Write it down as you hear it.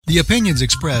The opinions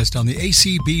expressed on the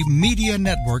ACB Media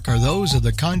Network are those of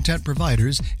the content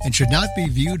providers and should not be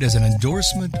viewed as an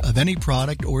endorsement of any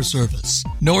product or service.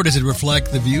 Nor does it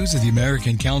reflect the views of the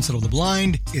American Council of the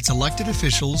Blind, its elected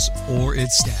officials, or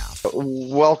its staff.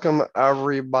 Welcome,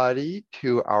 everybody,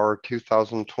 to our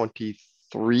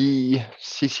 2023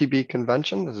 CCB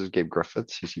convention. This is Gabe Griffith,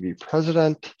 CCB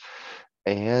president.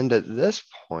 And at this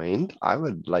point, I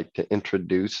would like to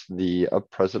introduce the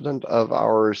president of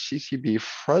our CCB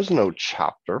Fresno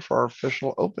chapter for our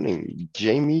official opening,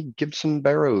 Jamie Gibson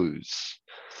Barrows.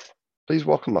 Please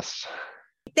welcome us.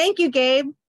 Thank you, Gabe.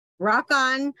 Rock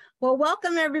on. Well,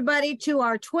 welcome everybody to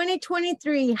our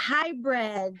 2023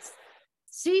 Hybrids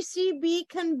CCB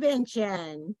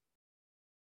convention.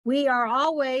 We are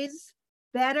always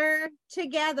better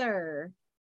together.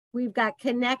 We've got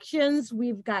connections,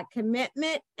 we've got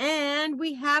commitment, and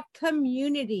we have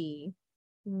community.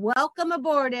 Welcome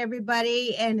aboard,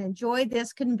 everybody, and enjoy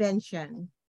this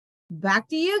convention. Back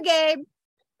to you, Gabe.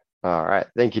 All right.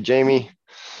 Thank you, Jamie.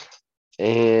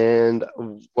 And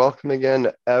welcome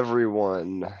again,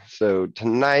 everyone. So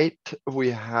tonight we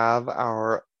have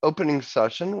our opening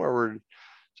session where we're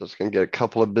just going to get a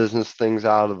couple of business things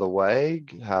out of the way,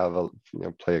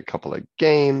 play a couple of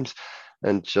games,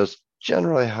 and just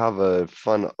generally have a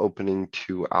fun opening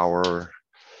to our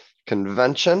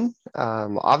convention.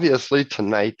 Obviously,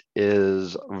 tonight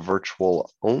is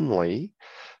virtual only,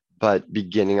 but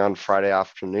beginning on Friday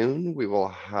afternoon, we will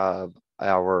have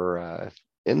our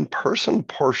in-person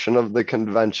portion of the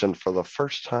convention for the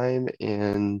first time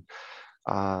in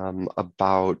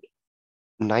about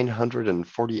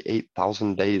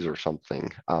 948,000 days or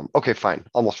something. Okay, fine,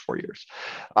 almost 4 years.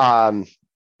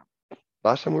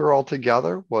 Last time we were all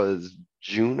together was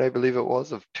June, I believe it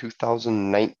was, of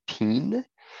 2019.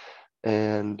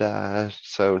 And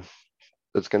so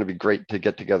it's going to be great to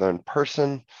get together in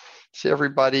person, see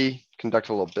everybody, conduct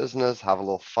a little business, have a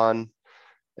little fun.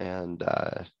 And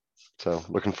so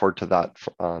looking forward to that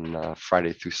on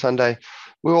Friday through Sunday.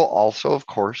 We will also, of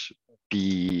course,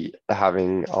 be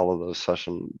having all of those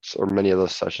sessions or many of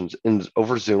those sessions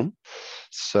over Zoom.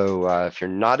 So if you're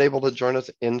not able to join us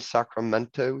in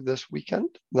Sacramento this weekend,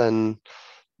 then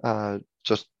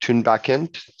just tune back in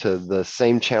to the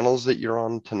same channels that you're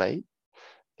on tonight,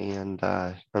 and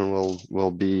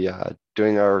we'll be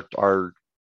doing our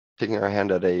taking our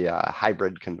hand at a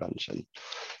hybrid convention.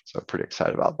 So pretty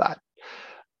excited about that.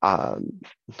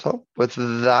 So with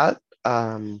that,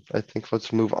 I think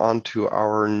let's move on to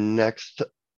our next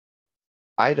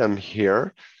item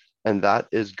here, and that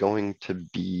is going to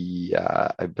be,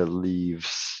 I believe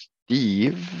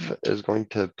Steve is going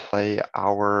to play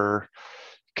our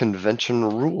convention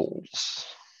rules.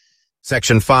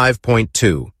 Section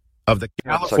 5.2 of the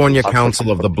California Council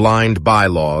of the Blind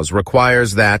bylaws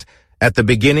requires that, at the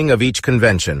beginning of each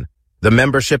convention, the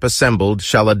membership assembled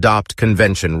shall adopt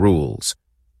convention rules.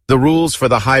 The rules for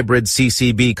the hybrid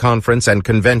CCB conference and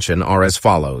convention are as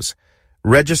follows.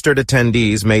 Registered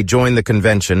attendees may join the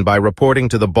convention by reporting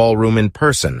to the ballroom in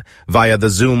person via the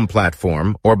Zoom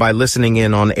platform or by listening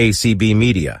in on ACB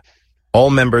Media. All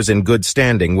members in good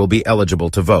standing will be eligible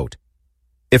to vote.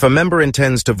 If a member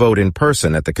intends to vote in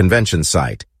person at the convention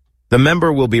site, the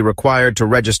member will be required to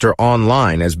register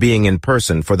online as being in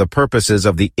person for the purposes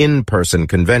of the in-person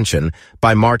convention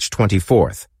by March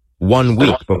 24th, 1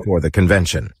 week before the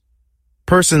convention.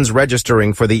 Persons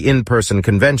registering for the in-person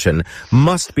convention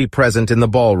must be present in the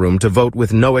ballroom to vote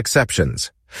with no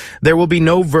exceptions. There will be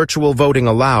no virtual voting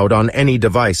allowed on any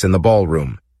device in the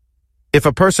ballroom. If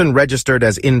a person registered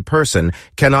as in-person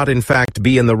cannot in fact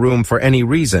be in the room for any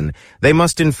reason, they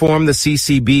must inform the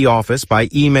CCB office by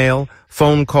email,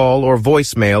 phone call, or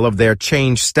voicemail of their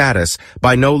change status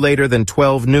by no later than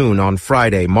 12 noon on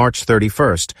Friday, March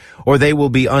 31st, or they will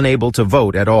be unable to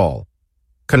vote at all.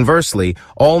 Conversely,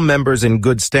 all members in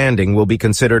good standing will be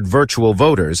considered virtual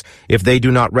voters if they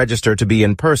do not register to be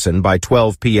in person by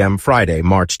 12 p.m. Friday,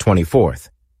 March 24th.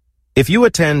 If you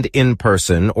attend in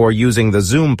person or using the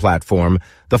Zoom platform,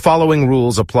 the following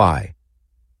rules apply.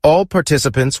 All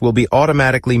participants will be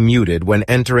automatically muted when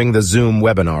entering the Zoom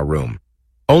webinar room.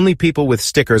 Only people with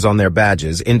stickers on their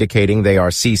badges indicating they are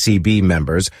CCB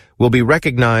members will be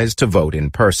recognized to vote in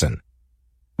person.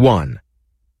 1.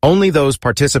 Only those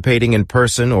participating in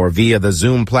person or via the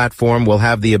Zoom platform will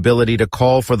have the ability to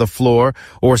call for the floor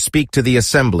or speak to the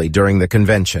assembly during the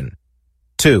convention.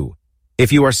 2.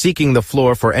 If you are seeking the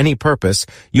floor for any purpose,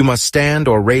 you must stand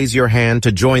or raise your hand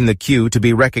to join the queue to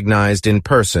be recognized in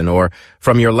person, or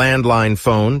from your landline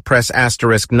phone, press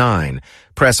 *9,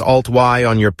 press Alt-Y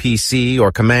on your PC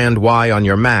or Command-Y on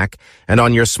your Mac, and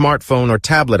on your smartphone or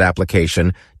tablet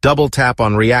application, double-tap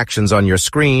on reactions on your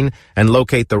screen and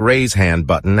locate the Raise Hand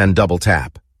button and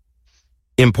double-tap.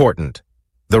 Important: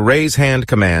 the Raise Hand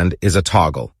command is a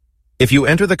toggle. If you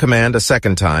enter the command a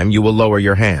second time, you will lower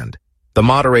your hand. The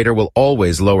moderator will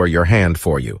always lower your hand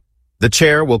for you. The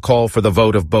chair will call for the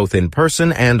vote of both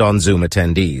in-person and on Zoom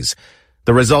attendees.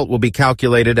 The result will be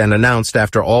calculated and announced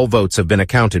after all votes have been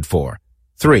accounted for.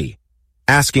 3.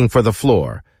 Asking for the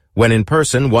floor. When in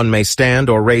person, one may stand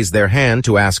or raise their hand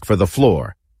to ask for the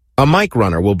floor. A mic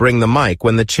runner will bring the mic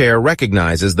when the chair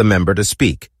recognizes the member to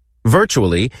speak.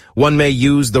 Virtually, one may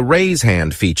use the raise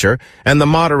hand feature, and the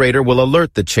moderator will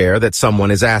alert the chair that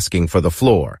someone is asking for the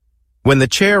floor. When the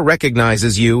chair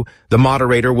recognizes you, the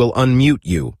moderator will unmute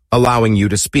you, allowing you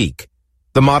to speak.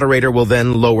 The moderator will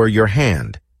then lower your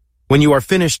hand. When you are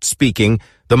finished speaking,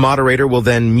 the moderator will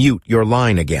then mute your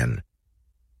line again.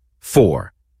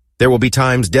 4. There will be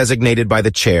times designated by the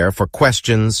chair for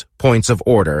questions, points of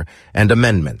order, and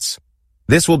amendments.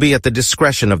 This will be at the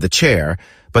discretion of the chair,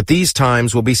 but these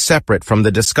times will be separate from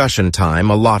the discussion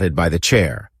time allotted by the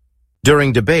chair.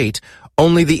 During debate,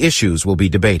 only the issues will be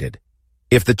debated.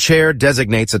 If the chair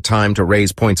designates a time to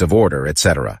raise points of order,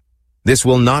 etc., this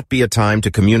will not be a time to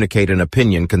communicate an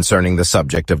opinion concerning the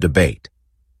subject of debate.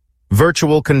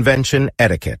 Virtual Convention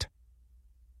Etiquette.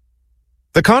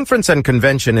 The conference and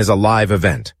convention is a live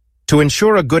event. To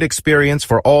ensure a good experience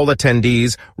for all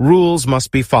attendees, rules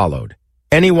must be followed.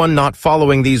 Anyone not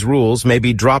following these rules may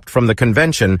be dropped from the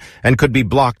convention and could be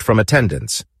blocked from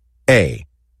attendance. A.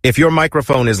 If your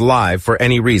microphone is live for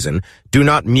any reason, do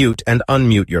not mute and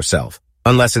unmute yourself,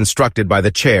 unless instructed by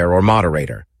the chair or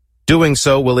moderator. Doing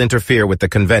so will interfere with the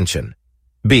convention.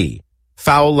 B.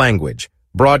 Foul language,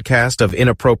 broadcast of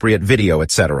inappropriate video,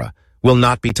 etc., will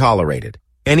not be tolerated.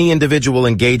 Any individual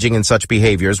engaging in such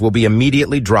behaviors will be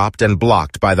immediately dropped and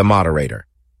blocked by the moderator.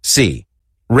 C.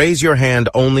 Raise your hand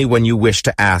only when you wish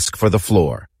to ask for the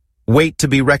floor. Wait to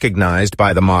be recognized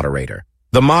by the moderator.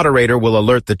 The moderator will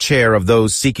alert the chair of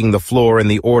those seeking the floor in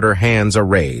the order hands are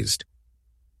raised.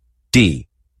 D.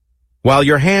 While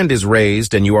your hand is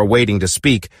raised and you are waiting to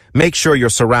speak, make sure your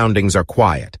surroundings are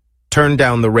quiet. Turn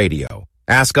down the radio.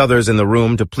 Ask others in the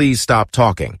room to please stop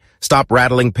talking, stop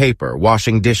rattling paper,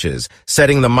 washing dishes,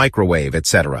 setting the microwave,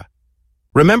 etc.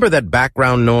 Remember that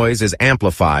background noise is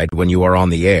amplified when you are on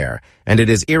the air, and it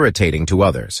is irritating to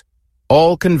others.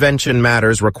 All convention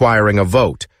matters requiring a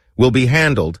vote will be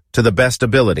handled to the best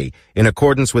ability in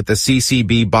accordance with the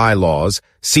CCB bylaws,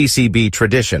 CCB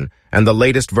tradition, and the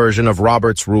latest version of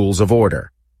Robert's Rules of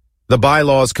Order. The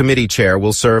Bylaws Committee Chair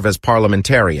will serve as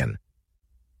parliamentarian.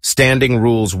 Standing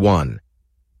Rules 1.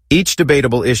 Each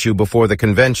debatable issue before the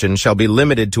convention shall be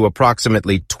limited to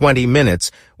approximately 20 minutes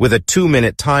with a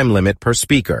 2-minute time limit per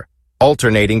speaker,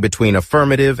 alternating between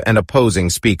affirmative and opposing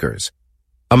speakers.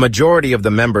 A majority of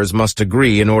the members must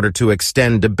agree in order to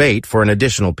extend debate for an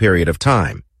additional period of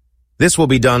time. This will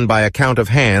be done by a count of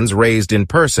hands raised in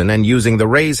person and using the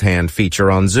raise hand feature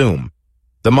on Zoom.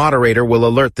 The moderator will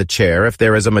alert the chair if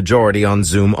there is a majority on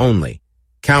Zoom only.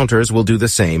 Counters will do the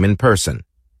same in person.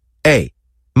 A.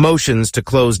 Motions to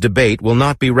close debate will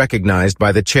not be recognized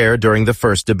by the chair during the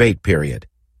first debate period.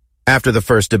 After the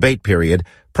first debate period,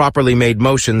 properly made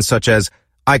motions such as,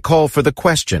 "I call for the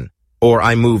question," or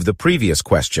 "I move the previous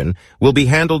question," will be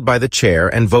handled by the chair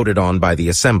and voted on by the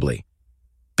assembly.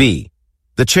 B.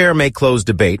 The chair may close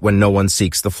debate when no one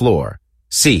seeks the floor.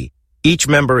 C. Each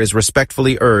member is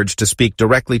respectfully urged to speak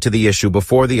directly to the issue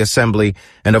before the assembly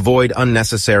and avoid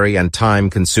unnecessary and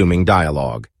time-consuming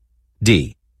dialogue.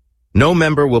 D. No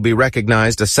member will be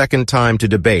recognized a second time to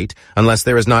debate unless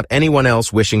there is not anyone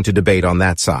else wishing to debate on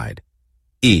that side.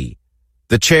 E.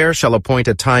 The chair shall appoint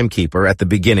a timekeeper at the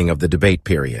beginning of the debate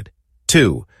period.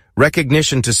 2.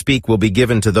 Recognition to speak will be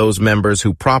given to those members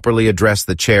who properly address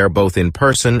the chair both in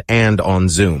person and on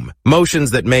Zoom.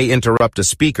 Motions that may interrupt a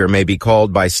speaker may be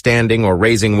called by standing or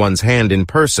raising one's hand in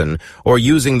person or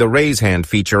using the raise hand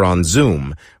feature on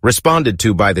Zoom, responded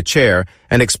to by the chair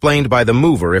and explained by the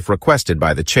mover if requested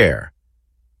by the chair.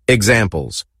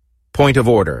 Examples: point of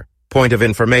order, point of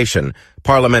information,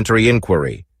 parliamentary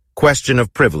inquiry, question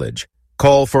of privilege,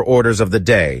 call for orders of the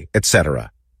day,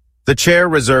 etc. The chair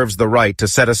reserves the right to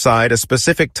set aside a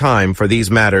specific time for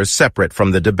these matters separate from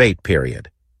the debate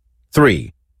period.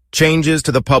 3. Changes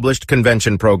to the published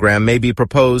convention program may be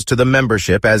proposed to the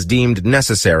membership as deemed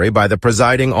necessary by the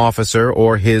presiding officer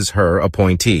or his/her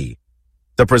appointee.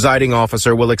 The presiding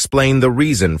officer will explain the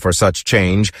reason for such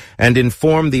change and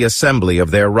inform the assembly of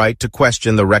their right to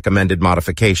question the recommended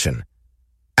modification.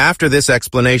 After this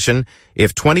explanation,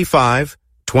 if 25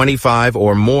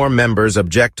 or more members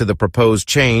object to the proposed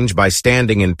change by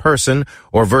standing in person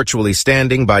or virtually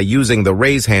standing by using the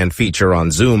raise hand feature on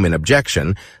Zoom in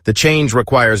objection, the change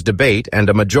requires debate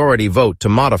and a majority vote to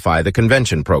modify the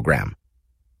convention program.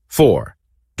 4.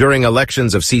 During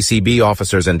elections of CCB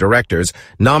officers and directors,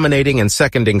 nominating and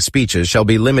seconding speeches shall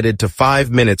be limited to 5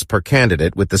 minutes per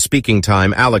candidate with the speaking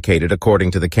time allocated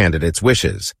according to the candidate's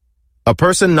wishes. A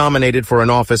person nominated for an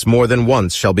office more than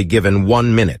once shall be given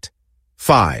 1 minute.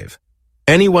 5.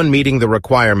 Anyone meeting the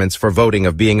requirements for voting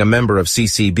of being a member of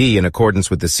CCB in accordance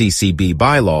with the CCB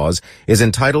bylaws is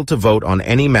entitled to vote on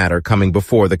any matter coming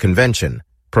before the convention,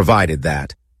 provided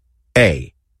that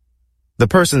A. The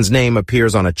person's name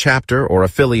appears on a chapter or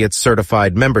affiliate's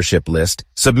certified membership list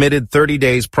submitted 30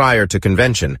 days prior to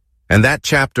convention, and that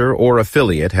chapter or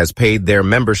affiliate has paid their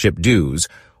membership dues,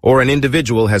 or an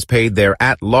individual has paid their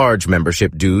at-large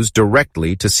membership dues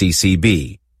directly to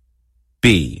CCB.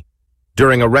 B.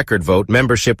 During a record vote,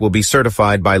 membership will be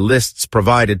certified by lists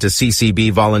provided to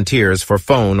CCB volunteers for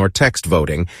phone or text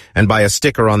voting and by a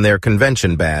sticker on their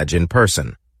convention badge in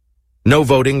person. No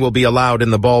voting will be allowed in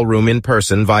the ballroom in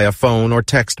person via phone or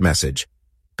text message.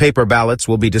 Paper ballots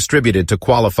will be distributed to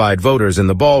qualified voters in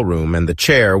the ballroom, and the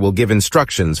chair will give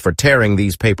instructions for tearing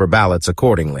these paper ballots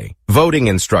accordingly. Voting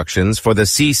instructions for the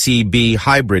CCB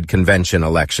hybrid convention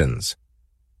elections.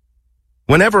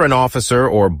 Whenever an officer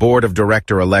or board of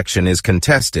director election is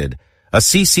contested, a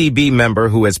CCB member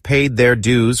who has paid their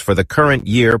dues for the current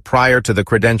year prior to the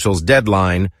credentials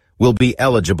deadline will be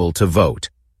eligible to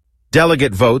vote.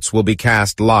 Delegate votes will be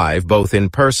cast live both in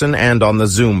person and on the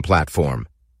Zoom platform.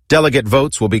 Delegate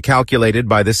votes will be calculated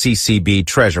by the CCB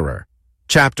treasurer.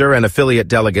 Chapter and affiliate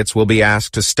delegates will be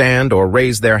asked to stand or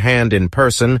raise their hand in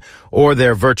person or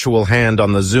their virtual hand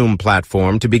on the Zoom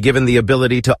platform to be given the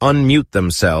ability to unmute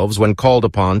themselves when called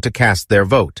upon to cast their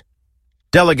vote.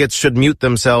 Delegates should mute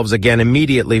themselves again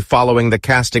immediately following the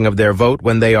casting of their vote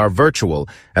when they are virtual,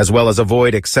 as well as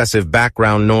avoid excessive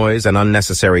background noise and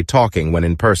unnecessary talking when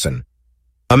in person.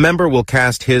 A member will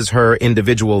cast his/her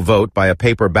individual vote by a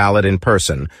paper ballot in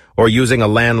person or using a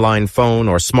landline phone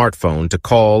or smartphone to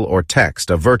call or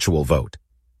text a virtual vote.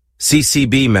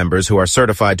 CCB members who are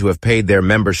certified to have paid their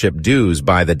membership dues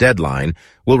by the deadline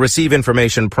will receive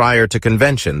information prior to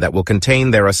convention that will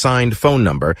contain their assigned phone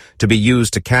number to be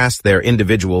used to cast their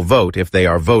individual vote if they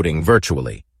are voting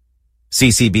virtually.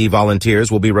 CCB volunteers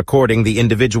will be recording the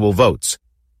individual votes.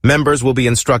 Members will be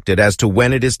instructed as to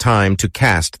when it is time to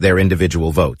cast their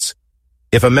individual votes.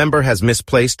 If a member has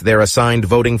misplaced their assigned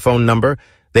voting phone number,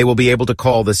 they will be able to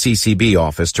call the CCB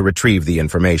office to retrieve the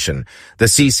information. The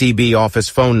CCB office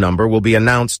phone number will be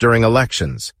announced during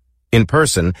elections. In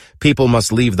person, people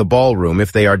must leave the ballroom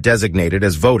if they are designated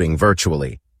as voting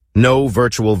virtually. No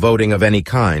virtual voting of any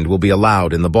kind will be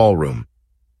allowed in the ballroom.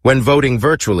 When voting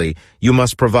virtually, you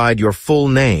must provide your full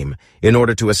name in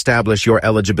order to establish your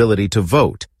eligibility to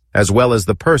vote, as well as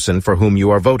the person for whom you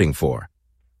are voting for.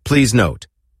 Please note,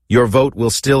 your vote will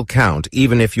still count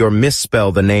even if you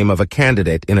misspell the name of a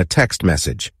candidate in a text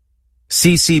message.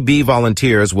 CCB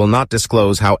volunteers will not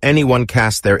disclose how anyone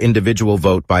casts their individual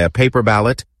vote by a paper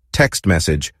ballot, text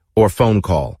message, or phone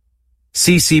call.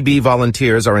 CCB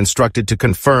volunteers are instructed to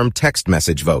confirm text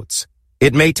message votes.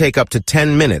 It may take up to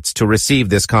 10 minutes to receive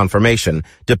this confirmation,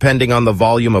 depending on the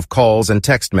volume of calls and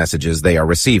text messages they are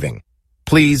receiving.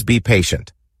 Please be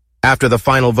patient. After the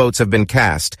final votes have been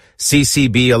cast,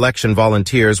 CCB election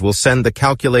volunteers will send the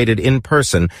calculated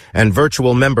in-person and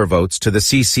virtual member votes to the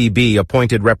CCB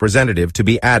appointed representative to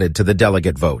be added to the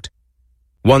delegate vote.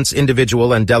 Once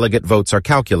individual and delegate votes are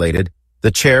calculated, the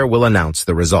chair will announce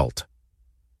the result.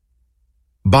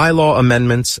 Bylaw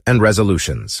amendments and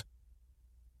resolutions.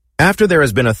 After there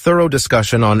has been a thorough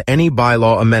discussion on any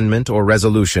bylaw amendment or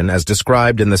resolution as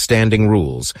described in the standing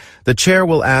rules, the chair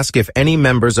will ask if any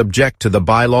members object to the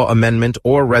bylaw amendment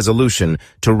or resolution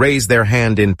to raise their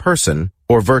hand in person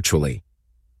or virtually.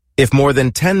 If more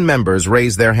than 10 members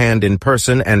raise their hand in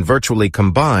person and virtually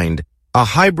combined, a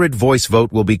hybrid voice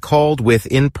vote will be called with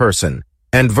in-person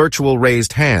and virtual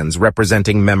raised hands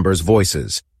representing members'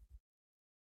 voices.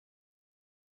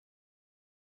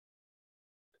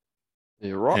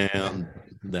 You're up. And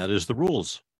that is the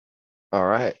rules. All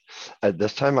right. At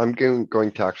this time, I'm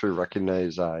going to actually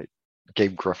recognize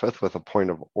Gabe Griffith with a point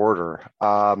of order.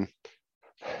 After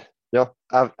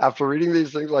reading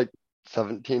these things like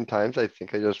 17 times, I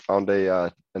think I just found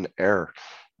an error.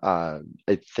 I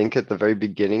think at the very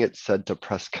beginning it said to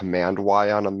press Command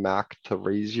Y on a Mac to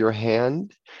raise your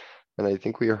hand. And I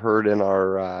think we heard in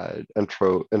our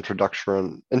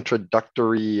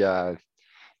introductory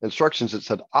instructions, it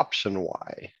said option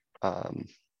Y.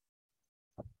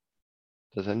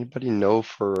 Does anybody know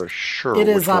for sure? It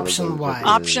is which one of option those Y. it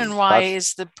Option is? Y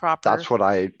is the proper. That's what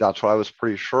I was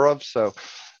pretty sure of. So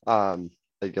I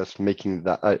guess making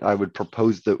that, I would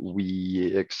propose that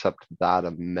we accept that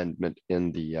amendment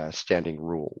in the standing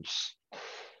rules.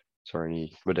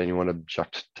 Would anyone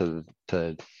object to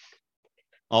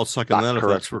I'll second that if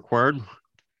that's required.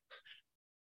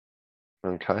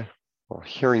 Okay. Well,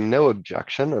 hearing no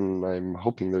objection, and I'm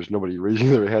hoping there's nobody raising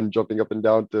their hand, jumping up and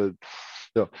down to,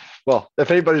 well,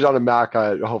 if anybody's on a Mac,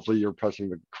 hopefully you're pressing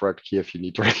the correct key if you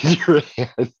need to raise your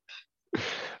hand.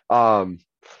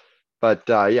 But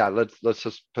yeah, let's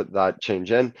just put that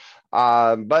change in.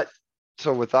 But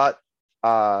so with that,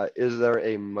 is there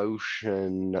a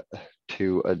motion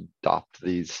to adopt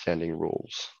these standing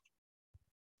rules?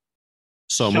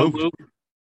 So moved.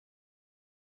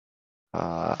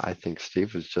 I think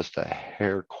Steve was just a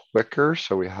hair quicker.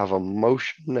 So we have a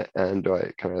motion, and do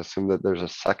I kind of assume that there's a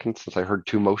second since I heard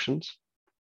two motions?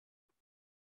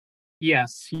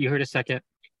 Yes, you heard a second.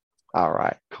 All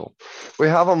right, cool. We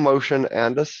have a motion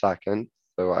and a second,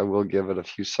 so I will give it a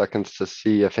few seconds to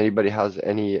see if anybody has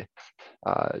any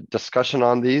discussion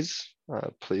on these.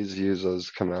 Please use those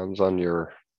commands on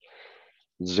your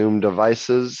Zoom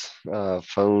devices,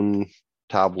 phone,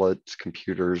 tablets,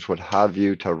 computers, what have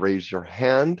you, to raise your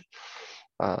hand.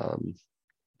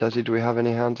 Desi, do we have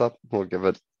any hands up? We'll give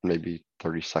it maybe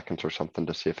 30 seconds or something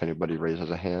to see if anybody raises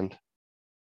a hand.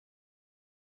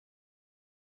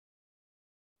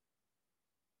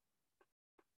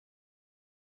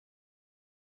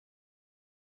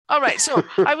 All right, so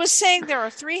I was saying there are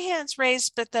 3 hands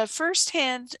raised, but the first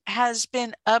hand has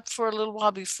been up for a little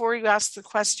while before you asked the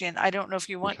question. I don't know if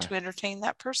you want to entertain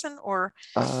that person or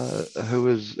who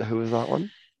is that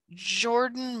one?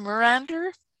 Jordan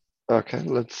Mirander. Okay,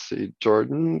 let's see.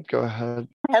 Jordan, go ahead.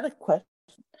 I had a question.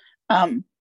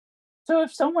 So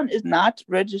if someone is not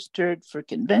registered for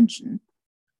convention,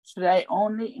 should I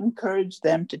only encourage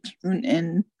them to tune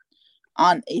in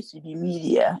on ACB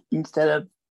Media instead of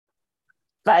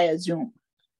via Zoom?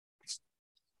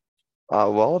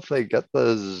 Well, if they get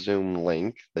the Zoom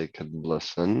link, they could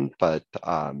listen, but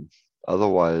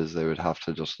otherwise they would have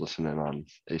to just listen in on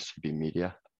ACB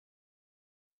Media.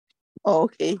 Oh,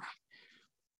 okay.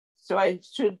 So I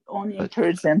should only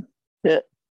encourage them to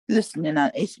listen in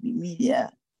on ACB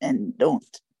Media and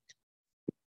don't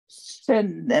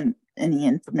send them any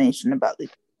information about the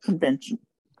convention.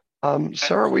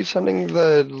 Sarah, are we sending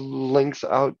the links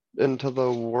out into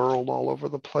the world all over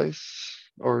the place?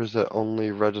 Or is it only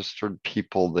registered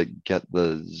people that get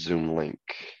the Zoom link?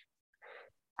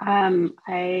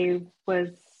 I was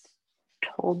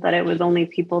told that it was only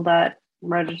people that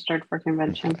registered for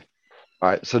convention. Okay. All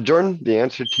right, so Jordan, the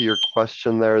answer to your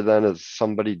question there then is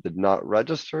somebody did not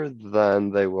register,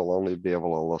 then they will only be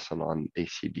able to listen on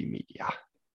ACB Media.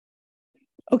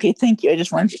 Okay, thank you. I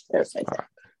just wanted to clarify that. All right.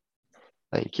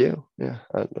 Thank you. Yeah,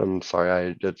 I'm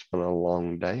sorry. It's been a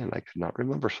long day and I could not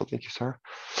remember. So thank you, Sarah.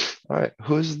 All right,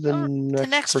 who's the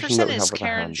next person that we have is with a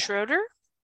Karen hand? Schroeder.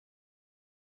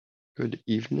 Good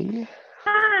evening.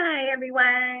 Hi,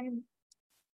 everyone.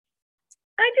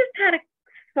 I just had a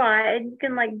thought. You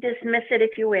can dismiss it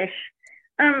if you wish.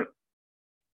 I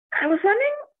was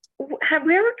wondering, have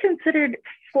we ever considered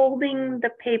folding the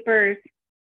papers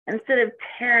instead of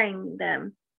tearing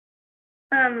them?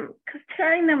 Because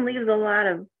tearing them leaves a lot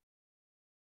of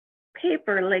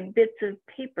paper, like bits of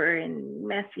paper and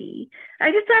messy.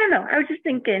 I don't know. I was just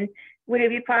thinking, would it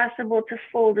be possible to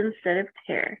fold instead of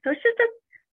tear? So it's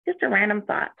just a random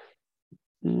thought.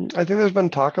 I think there's been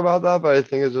talk about that, but I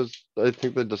think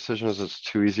the decision is it's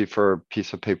too easy for a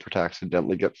piece of paper to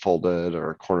accidentally get folded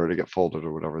or a corner to get folded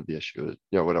or whatever the issue is,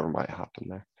 whatever might happen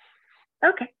there.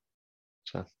 Okay.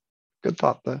 So good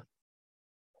thought though.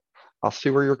 I'll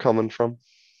see where you're coming from.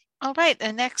 All right,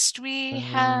 and next we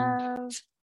have,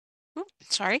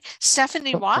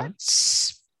 Stephanie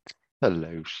Watts.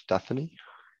 Hello, Stephanie.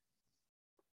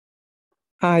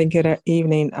 Hi, good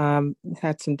evening.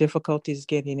 Had some difficulties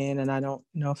getting in, and I don't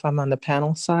know if I'm on the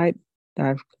panel side.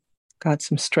 I've got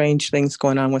some strange things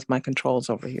going on with my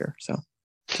controls over here, so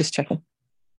just checking.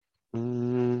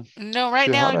 No,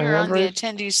 right now you're on the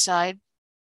attendees side.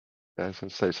 I was going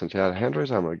to say, since you had a hand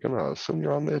raise, I'm going to assume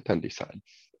you're on the attendee side.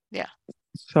 Yeah.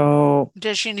 So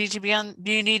do you need to be on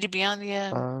the I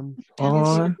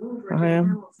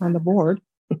am on the board.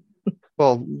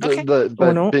 Well,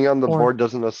 being on the board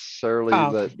doesn't necessarily,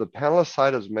 the panelist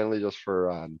side is mainly just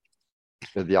for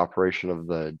the operation of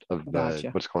the Gotcha.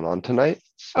 what's going on tonight.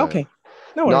 So, okay.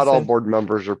 No Not worries, all then. board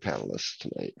members are panelists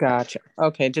tonight. Gotcha.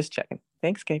 Okay, just checking.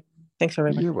 Thanks, Gabe. Thanks,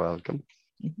 everybody. You're welcome.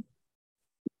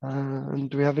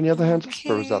 Do we have any other hands up,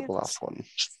 or was that the last one?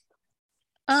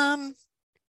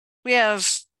 We have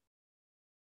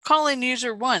call-in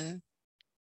user 1.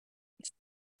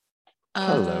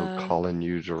 Hello, call-in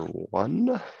user 1.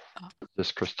 Is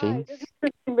this Christine? Hi, this is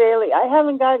Christine Bailey. I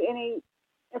haven't got any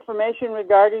information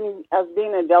regarding us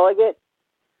being a delegate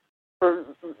for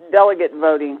delegate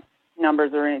voting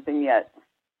numbers or anything yet.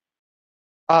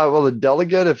 Well, the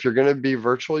delegate, if you're going to be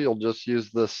virtual, you'll just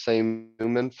use the same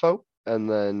Zoom info, and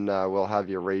then we'll have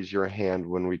you raise your hand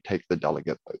when we take the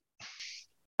delegate vote.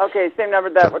 Okay, same number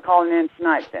that we're calling in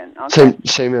tonight then. Okay.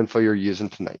 Same info you're using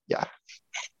tonight, yeah.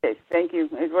 Okay, thank you.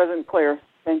 It wasn't clear.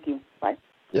 Thank you. Bye.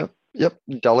 Yep.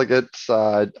 Delegates.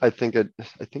 I think it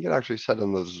actually said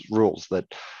in those rules that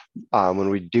when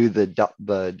we do the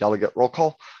delegate roll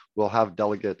call, we'll have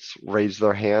delegates raise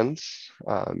their hands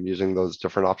using those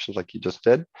different options like you just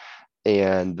did,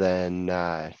 and then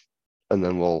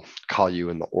we'll call you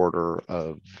in the order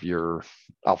of your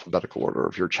alphabetical order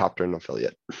of your chapter and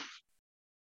affiliate.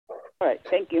 All right.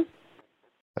 Thank you.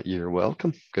 You're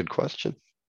welcome. Good question.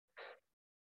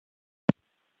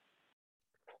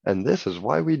 And this is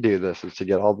why we do this, is to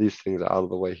get all these things out of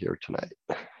the way here tonight.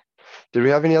 Did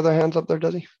we have any other hands up there,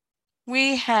 Desi?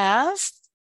 We have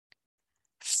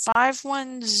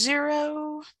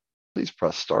 510. Please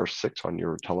press *6 on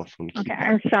your telephone keypad. Okay,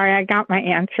 I'm sorry. I got my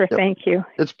answer. Yep. Thank you.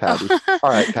 It's Patty.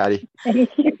 All right, Patty. Thank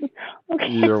you. Okay.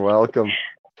 You're welcome.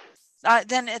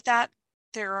 Then at that,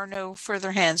 there are no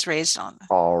further hands raised on.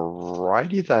 All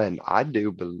righty then. I'm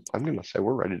going to say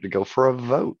we're ready to go for a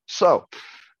vote. So,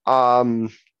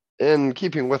 in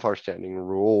keeping with our standing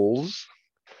rules,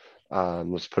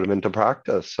 let's put them into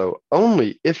practice. So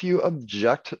only if you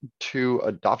object to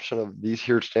adoption of these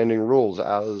here standing rules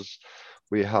as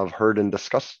we have heard and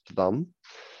discussed them,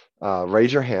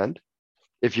 raise your hand.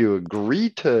 If you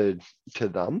agree to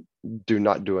them, do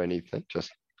not do anything. Just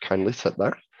kindly sit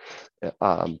there.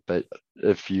 But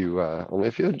if you only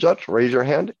if you object, raise your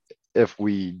hand. If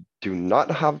we do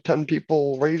not have 10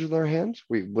 people raise their hands,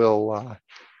 we will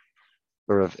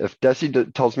or if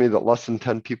Desi tells me that less than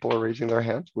 10 people are raising their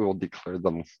hands, we will declare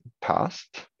them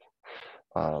passed.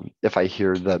 If I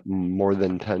hear that more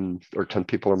than 10 or 10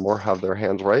 people or more have their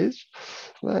hands raised,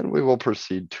 then we will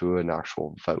proceed to an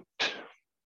actual vote.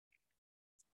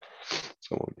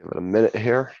 So we'll give it a minute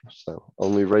here. So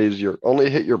only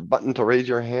hit your button to raise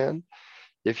your hand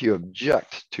if you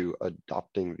object to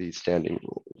adopting these standing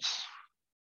rules.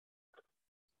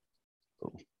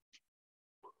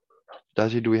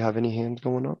 Desi, do we have any hands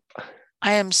going up?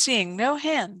 I am seeing no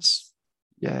hands.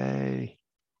 Yay.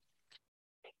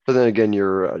 But then again,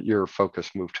 your focus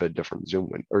moved to a different Zoom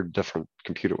window or different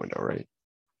computer window, right?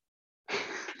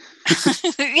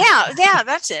 yeah,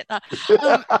 that's it. No,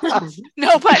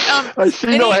 but I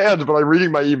see no hands, but I'm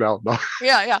reading my email. No.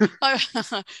 Yeah.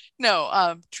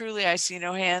 No, truly, I see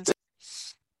no hands.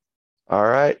 All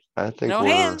right, I think no we're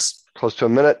hands. Close to a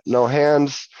minute. No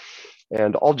hands.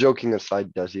 And all joking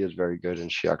aside, Desi is very good, and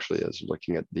she actually is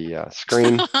looking at the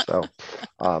screen. So,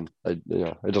 I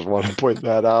just want to point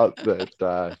that out that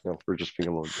we're just being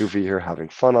a little goofy here, having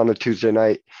fun on a Tuesday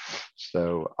night.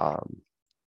 So,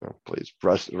 please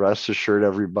rest assured,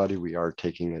 everybody, we are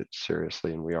taking it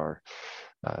seriously, and we are.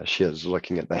 She is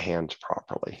looking at the hands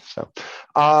properly. So,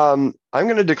 I'm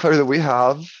going to declare that we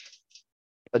have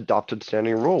adopted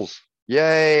standing rules.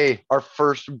 Yay! Our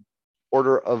first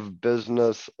order of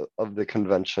business of the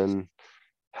convention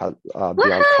beyond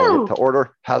calling it to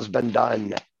order has been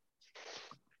done.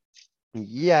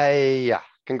 Yay.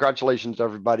 Congratulations,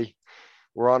 everybody.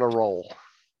 We're on a roll.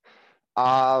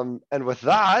 And with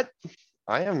that,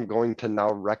 I am going to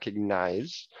now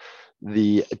recognize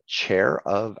the chair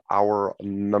of our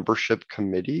membership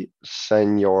committee,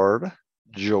 Senor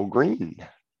Joe Green.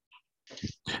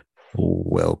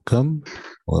 Welcome,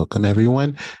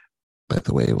 everyone. By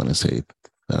the way, I want to say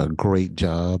great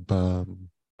job,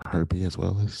 Herbie, as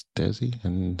well as Desi,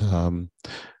 and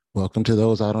welcome to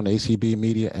those out on ACB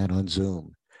Media and on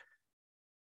Zoom.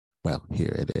 Well,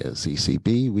 here it is,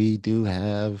 CCB. We do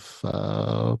have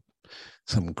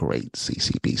some great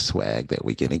CCB swag that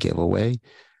we're going to give away,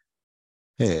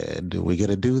 and we're going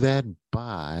to do that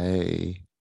by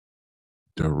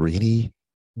Dorini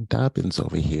Dobbins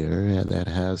over here, and that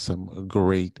has some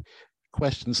great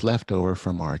questions left over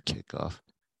from our kickoff.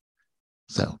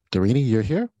 So, Dorini, you're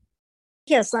here?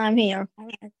 Yes, I'm here.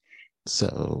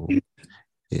 So,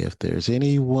 if there's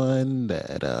anyone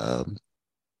that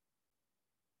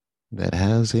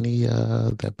has any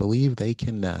that believe they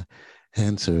can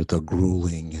answer the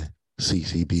grueling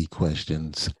CCB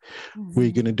questions.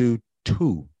 We're going to do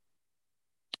two.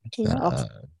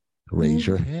 Raise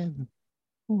your hand.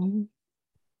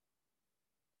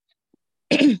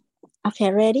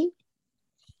 Okay, ready?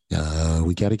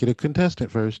 We got to get a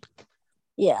contestant first.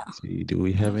 Yeah. Let's see, do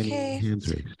we have any hands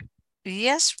raised?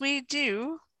 Yes, we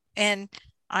do. And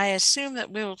I assume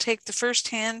that we will take the first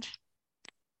hand.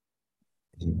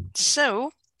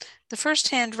 So the first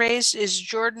hand raised is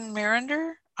Jordan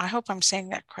Mirander. I hope I'm saying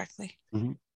that correctly.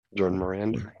 Jordan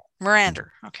Mirander. Mirander.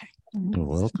 Okay.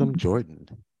 Welcome, Jordan.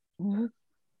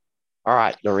 All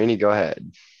right, Norini, go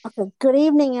ahead. Okay. Good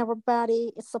evening,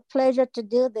 everybody. It's a pleasure to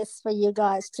do this for you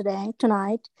guys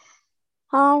tonight.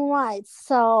 All right.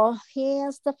 So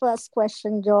here's the first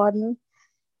question, Jordan.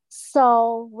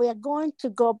 So we're going to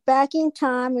go back in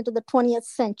time into the 20th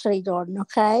century, Jordan.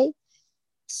 Okay.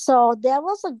 So there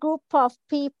was a group of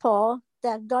people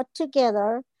that got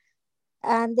together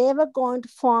and they were going to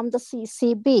form the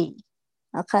CCB.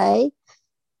 Okay.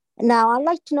 Now, I'd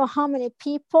like to know how many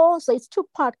people. So it's a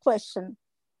two-part question.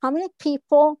 How many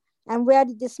people and where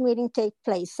did this meeting take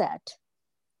place at?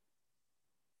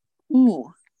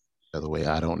 Ooh. By the way,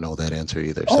 I don't know that answer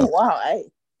either. Oh, So. wow. I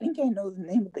think I know the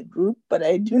name of the group, but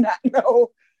I do not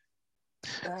know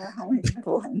how many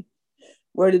people and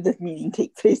where did the meeting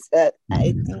take place at.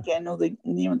 I think I know the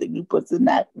name of the group was the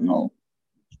National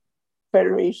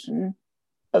Federation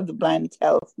of the Blind in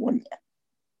California.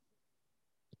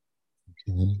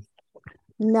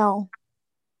 No.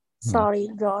 Sorry,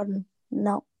 Jordan.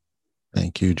 No.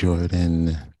 Thank you,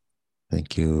 Jordan.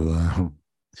 Thank you.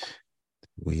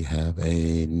 We have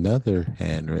another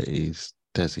hand raised.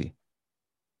 Desi.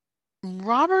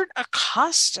 Robert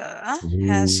Acosta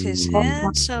has his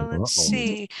hand. So let's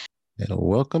see. And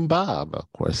welcome, Bob,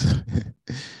 of course.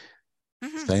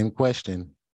 Same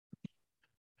question.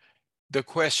 The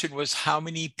question was how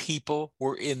many people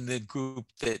were in the group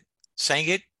that sang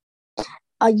it?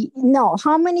 No,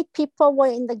 how many people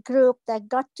were in the group that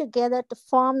got together to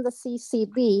form the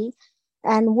CCB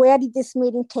and where did this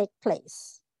meeting take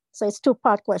place? So it's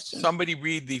two-part question. Somebody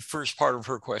read the first part of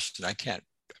her question. I can't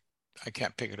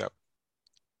pick it up.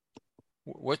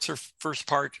 What's her first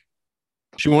part?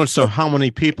 She wants to know how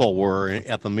many people were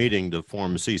at the meeting to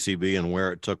form CCB and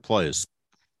where it took place.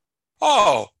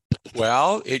 Oh,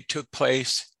 well, it took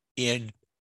place in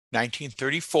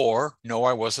 1934. No,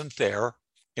 I wasn't there.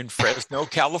 In Fresno,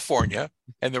 California,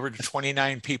 and there were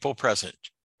 29 people present.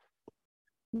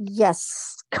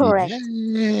 Yes, correct.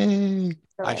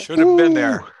 I should have been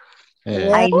there.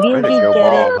 I knew he'd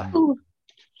get it.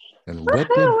 And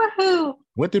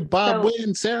what did Bob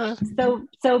win, Sarah?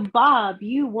 So Bob,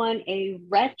 you won a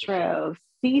retro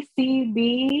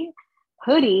CCB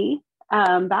hoodie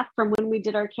back from when we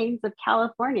did our Canes of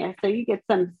California. So you get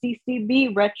some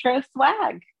CCB retro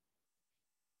swag.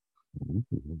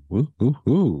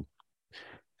 Ooh.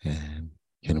 And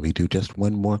can we do just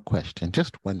one more question?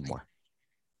 Just one more.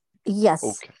 Yes.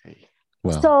 Okay.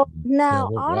 Well, so now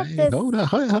all of this. Hold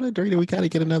on, Dorita. We gotta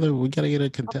get another. We gotta get a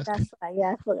contestant. Oh, that's right.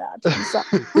 Yeah, I forgot.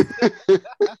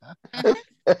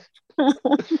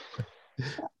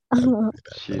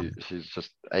 She's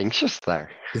just anxious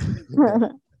there.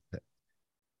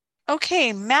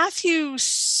 Okay, Matthew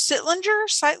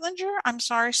Seitlinger. I'm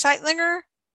sorry, Seitlinger.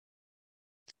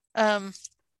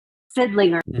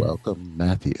 Sidlinger. Welcome,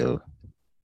 Matthew.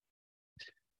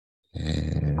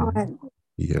 And are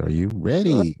you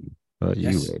ready? Are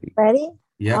you ready? Ready?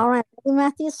 Yeah. All right,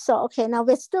 Matthew. So, okay, now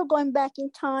we're still going back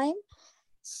in time.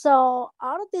 So,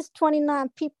 out of these 29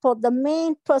 people, the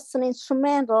main person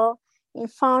instrumental in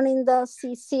founding the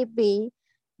CCB,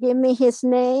 give me his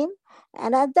name.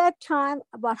 And at that time,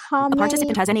 about how many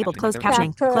participant has enabled closed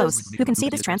captioning. Close. Who can see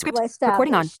this transcript?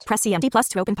 Recording on. Press CMD plus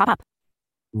to open pop-up.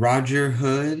 Roger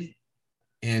Hood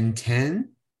and 10.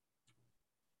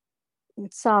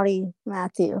 Sorry,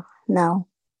 Matthew. No.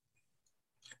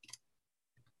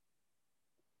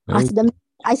 Oh.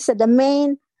 I said the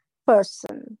main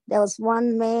person. There was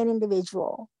one main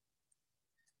individual.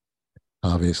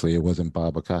 Obviously, it wasn't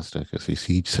Bob Acosta because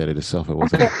he said it himself. It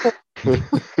wasn't.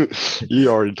 You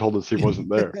already told us he wasn't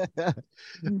there.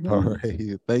 All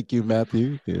right. Thank you,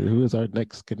 Matthew. Who is our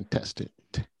next contestant?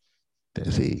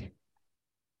 Desi.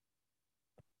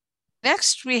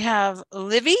 Next, we have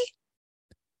Libby.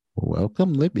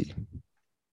 Welcome, Libby.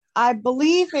 I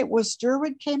believe it was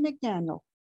Derwin K. McDaniel.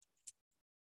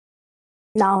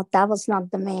 No, that was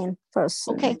not the main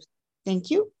person. Okay,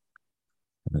 thank you.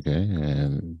 Okay,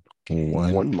 and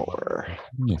one more.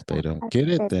 If they don't get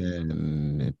it,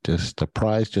 then the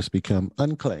prize just become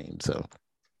unclaimed. So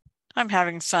I'm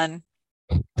having fun.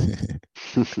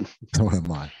 So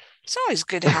am I. It's always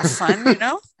good to have fun, you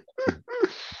know?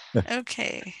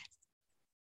 Okay.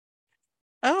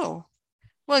 Oh,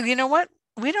 well, you know what?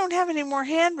 We don't have any more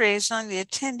hand raised on the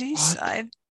attendee side.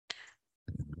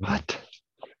 What?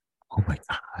 Oh my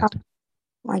God.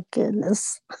 My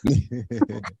goodness.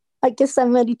 I guess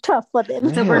I'm very tough for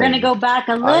them. So we're going to Man, go back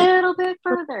a little bit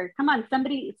further. Come on,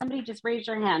 somebody just raise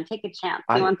your hand. Take a chance.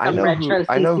 You want some retro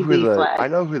CCB swag. I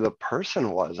know who the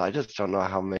person was. I just don't know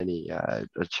how many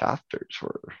the chapters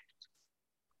were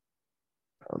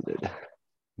founded.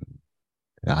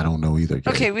 I don't know either. Gabe.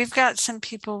 Okay, we've got some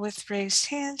people with raised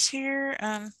hands here.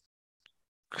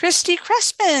 Christy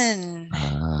Crespin.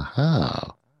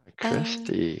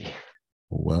 Christy.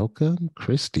 Welcome,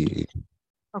 Christy.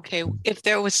 Okay, if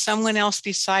there was someone else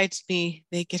besides me,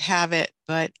 they could have it,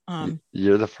 but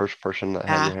You're the first person that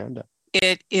had your hand up.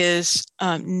 it is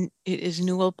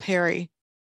Newell Perry.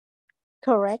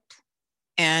 Correct.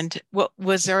 And what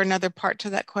was there another part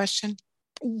to that question?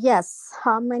 Yes.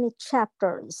 How many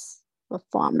chapters were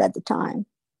formed at the time?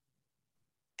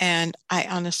 And I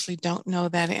honestly don't know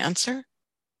that answer.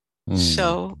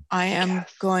 So I am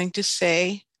going to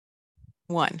say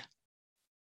 1.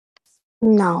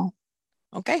 No.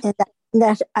 Okay.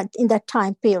 In that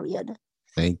time period.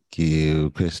 Thank you,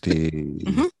 Christy.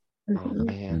 Oh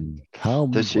man.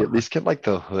 Does she at least get like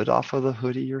the hood off of the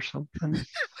hoodie or something?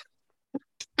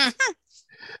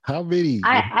 How many?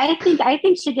 I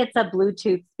think she gets a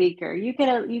Bluetooth speaker. You get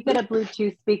a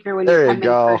Bluetooth speaker when There you you come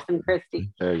go. in person, Christy.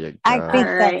 There you go. I think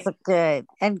All that's right. a good.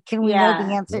 And can we know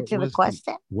the answer to the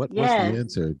question? What was the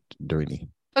answer, Doreen?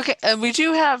 Okay, we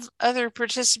do have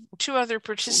two other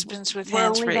participants with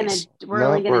hands raised. We're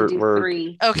only gonna do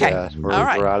 3. Okay, Yeah, all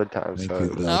right. We're out of time. Thank So you,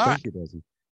 thank you, Desi.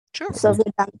 Sure. So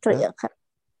we've done 3. Okay.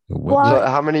 So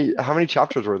how many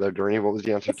chapters were there, Doreen? What was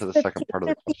the answer to the second part of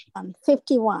the question?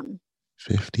 51.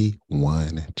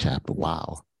 51 chapter.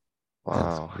 Wow.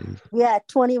 Wow. We are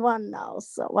 21 now.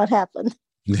 So what happened?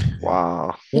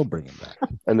 Wow. We'll bring him back.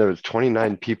 And there was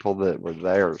 29 people that were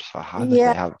there. So how did they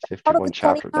have 51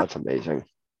 chapters? That's amazing.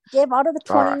 Gabe, out of the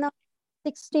All right. 29,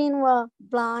 16 were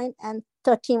blind and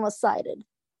 13 were sighted.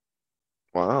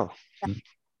 Wow.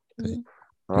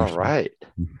 All right.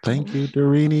 Thank you,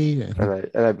 Dorini.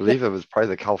 And I believe it was probably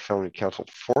the California Council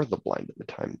for the Blind at the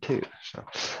time too. So,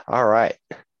 all right.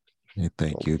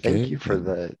 Thank you, Thank Gabe. you for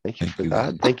that. Thank you for you.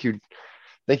 that. Thank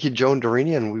you, Joe and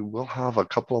Dorini. And we will have a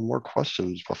couple of more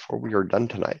questions before we are done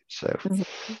tonight. So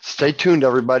stay tuned,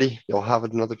 everybody. You'll have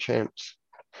another chance.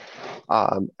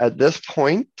 At this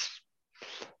point,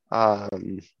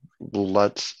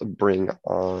 let's bring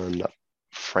on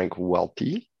Frank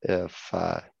Welty.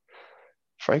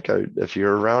 Frank, if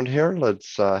you're around here,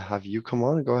 let's have you come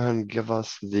on and go ahead and give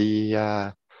us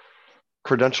the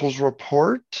credentials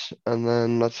report, and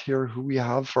then let's hear who we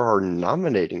have for our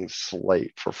nominating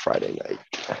slate for Friday night.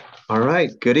 All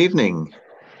right. Good evening.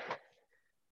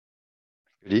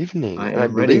 Good evening. I And I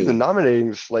am believe ready. the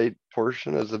nominating slate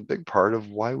portion is a big part of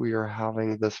why we are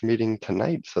having this meeting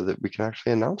tonight, so that we can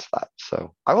actually announce that.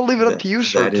 So I will leave it up to you,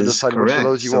 sir, That to is decide which of correct.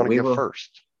 those you So want to we give will-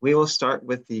 first. We will start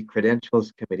with the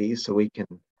credentials committee so we can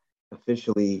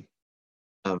officially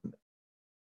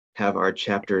have our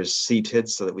chapters seated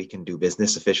so that we can do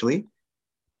business officially.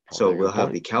 So Probably a we'll good have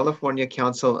point. the California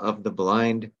Council of the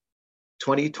Blind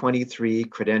 2023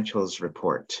 credentials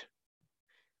report.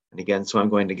 And again, so I'm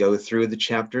going to go through the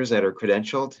chapters that are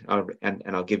credentialed and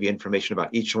I'll give you information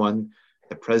about each one,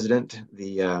 the president,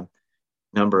 the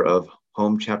number of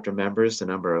home chapter members, the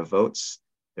number of votes,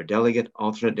 their delegate,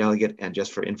 alternate delegate, and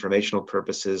just for informational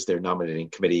purposes, their nominating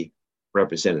committee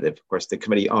representative. Of course, the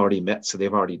committee already met, so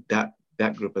they've already, that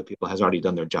group of people has already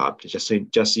done their job. Just so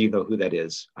you know who that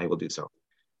is, I will do so.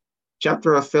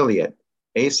 Chapter affiliate,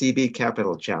 ACB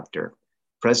Capital Chapter,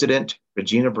 President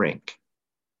Regina Brink.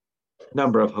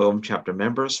 Number of home chapter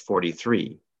members,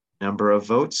 43. Number of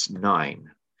votes,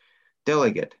 9.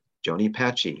 Delegate, Joni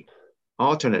Patchy.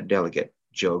 Alternate delegate,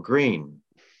 Joe Green.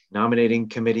 Nominating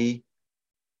committee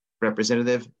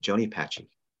representative, Joni Patchy.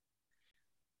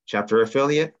 Chapter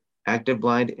affiliate, Active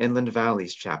Blind Inland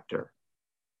Valleys Chapter.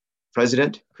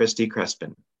 President, Christy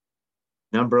Crespin.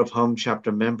 Number of home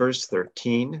chapter members,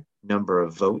 13. Number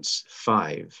of votes,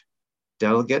 5.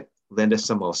 Delegate, Linda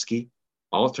Samolsky.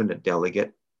 Alternate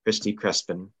delegate, Christy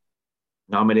Crespin.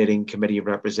 Nominating committee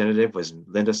representative was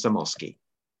Linda Samolsky.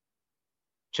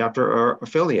 Chapter or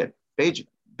affiliate,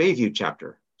 Bayview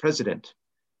Chapter. President,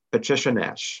 Patricia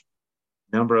Nash.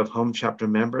 Number of home chapter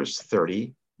members,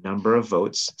 30. Number of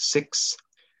votes, 6.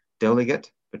 Delegate,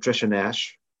 Patricia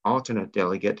Nash. Alternate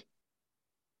delegate,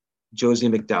 Josie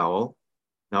McDowell.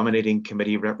 Nominating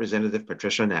committee representative,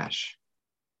 Patricia Nash.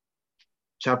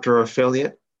 Chapter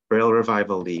affiliate, Braille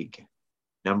Revival League.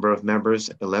 Number of members,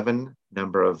 11.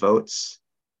 Number of votes,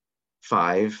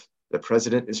 5. The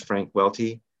president is Frank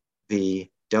Welty. The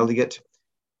delegate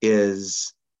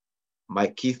is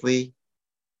Mike Keithley.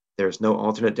 There's no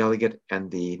alternate delegate,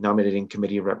 and the nominating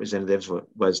committee representatives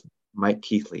was Mike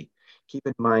Keithley. Keep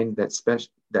in mind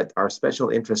that our special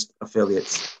interest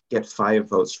affiliates get 5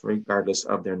 votes regardless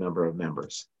of their number of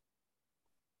members.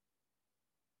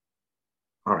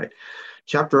 All right,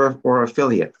 chapter or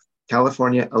affiliate,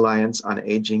 California Alliance on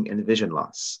Aging and Vision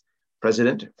Loss.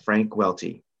 President, Frank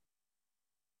Welty.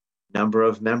 Number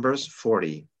of members,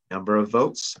 40. Number of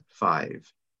votes,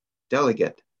 5.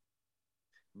 Delegate,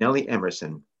 Nellie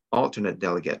Emerson. Alternate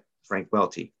delegate, Frank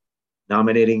Welty.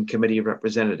 Nominating committee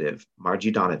representative,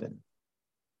 Margie Donovan.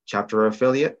 Chapter or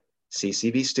affiliate,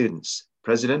 CCB students.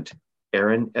 President,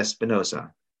 Aaron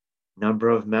Espinosa. Number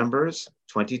of members,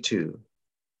 22.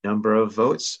 Number of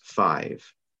votes,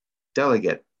 5.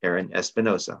 Delegate, Aaron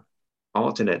Espinosa.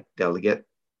 Alternate delegate,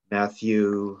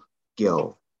 Matthew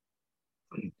Gill.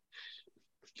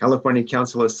 California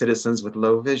Council of Citizens with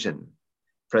Low Vision.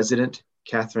 President,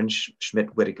 Catherine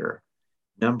Schmidt-Whitaker.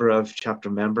 Number of chapter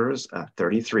members,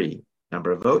 33.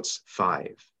 Number of votes, 5.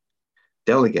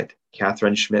 Delegate,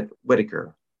 Catherine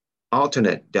Schmidt-Whitaker.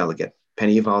 Alternate delegate,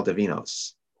 Penny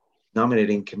Valdivinos.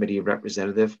 Nominating committee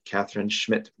representative, Catherine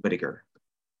Schmidt-Whitaker.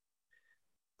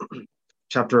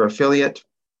 Chapter affiliate,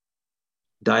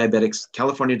 Diabetics,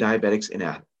 California Diabetics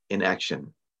in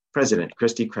Action. President,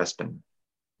 Christy Crespin.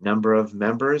 Number of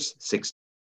members, 6.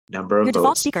 Number of Your votes,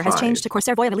 default speaker 5. has changed to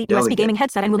Corsair Voya Elite Delegate, USB gaming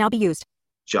headset and will now be used.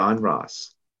 John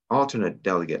Ross. Alternate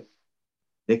delegate,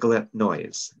 Nicolette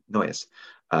Noyes.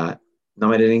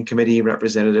 Nominating committee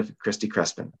representative, Christy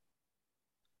Crespin.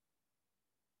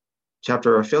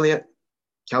 Chapter affiliate,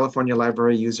 California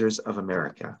Library Users of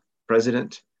America.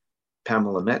 President,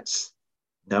 Pamela Metz.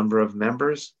 Number of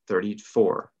members,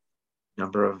 34.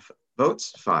 Number of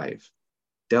votes, 5.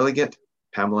 Delegate,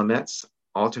 Pamela Metz.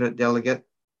 Alternate delegate,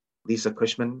 Lisa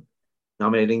Cushman.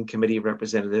 Nominating committee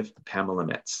representative, Pamela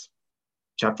Metz.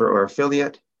 Chapter or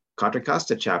affiliate, Contra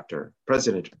Costa chapter.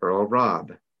 President, Earl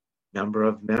Robb. Number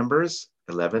of members,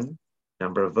 11.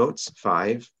 Number of votes,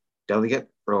 5. Delegate,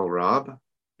 Earl Robb.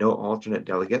 No alternate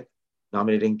delegate.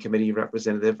 Nominating committee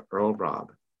representative, Earl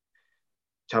Robb.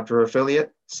 Chapter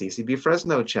affiliate, CCB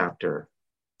Fresno chapter.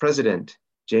 President,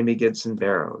 Jamie Gibson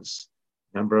Barrows.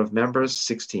 Number of members,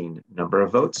 16. Number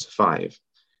of votes, 5.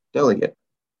 Delegate,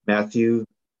 Matthew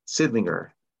Sidlinger.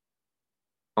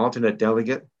 Alternate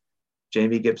delegate,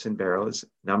 Jamie Gibson Barrows.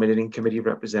 Nominating committee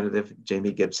representative,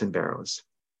 Jamie Gibson Barrows.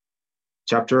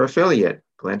 Chapter affiliate,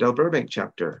 Glendale Burbank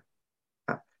chapter.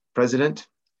 President,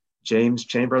 James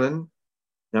Chamberlain.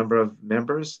 Number of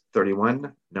members,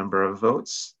 31. Number of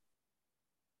votes,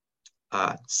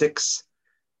 6.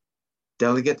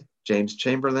 Delegate, James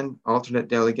Chamberlain. Alternate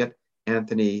delegate,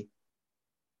 Anthony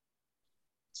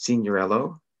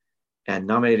Signorello. And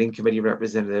nominating committee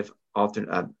representative,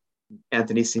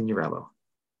 Anthony Signorello.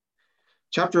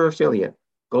 Chapter affiliate,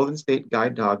 Golden State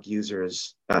Guide Dog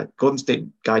Users, Golden State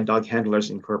Guide Dog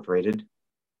Handlers Incorporated.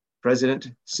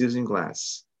 President, Susan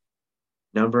Glass.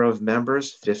 Number of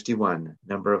members, 51.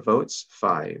 Number of votes,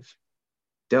 5.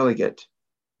 Delegate,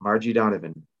 Margie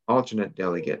Donovan. Alternate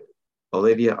delegate,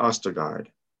 Olivia Ostergaard.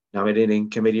 Nominating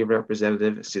committee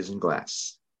representative, Susan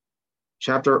Glass.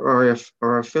 Chapter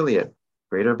or affiliate,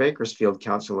 Greater Bakersfield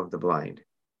Council of the Blind.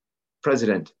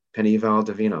 President, Penny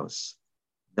Valdivinos.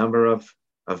 Number of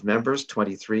members,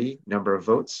 23. Number of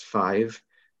votes, 5.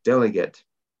 Delegate,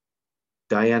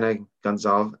 Diana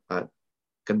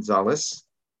Gonzalez.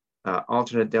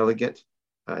 Alternate delegate,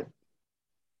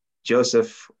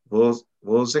 Joseph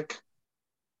Wolzik.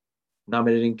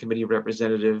 Nominating committee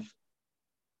representative,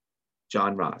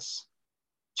 John Ross.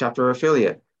 Chapter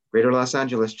affiliate, Greater Los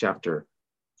Angeles chapter.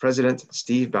 President,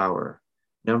 Steve Bauer.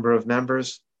 Number of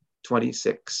members,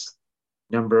 26.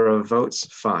 Number of votes,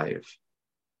 5.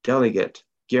 Delegate,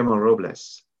 Guillermo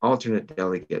Robles. Alternate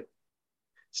delegate,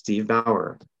 Steve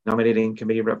Bauer. Nominating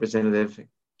committee representative,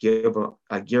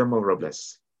 Guillermo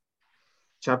Robles.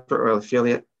 Chapter or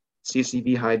affiliate,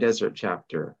 CCB High Desert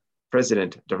chapter.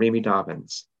 President, Doremi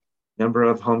Dobbins. Number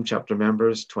of home chapter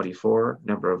members, 24.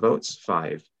 Number of votes,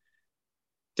 5.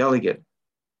 Delegate,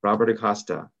 Robert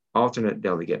Acosta. Alternate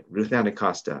delegate, Ruth Ann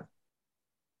Acosta.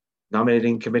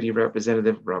 Nominating committee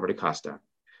representative, Robert Acosta.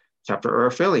 Chapter or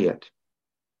affiliate,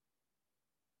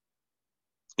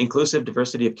 Inclusive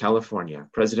Diversity of California.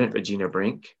 President, Regina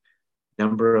Brink.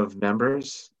 Number of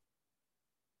members,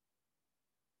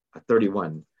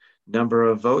 31. Number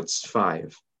of votes,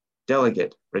 5.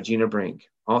 Delegate, Regina Brink.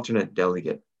 Alternate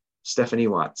delegate, Stephanie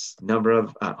Watts. Number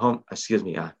of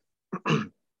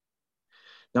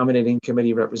Nominating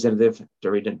Committee Representative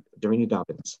Doreen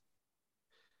Dobbins.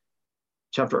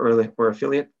 Chapter or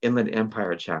affiliate, Inland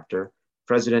Empire Chapter,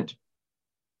 President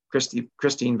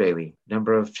Christine Bailey.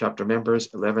 Number of chapter members,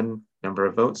 11. Number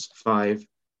of votes, 5.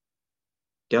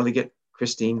 Delegate,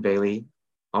 Christine Bailey.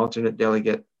 Alternate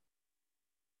delegate,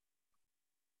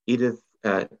 Edith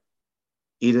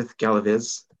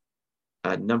Galaviz.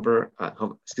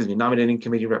 Nominating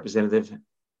Committee Representative,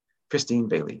 Christine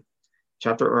Bailey.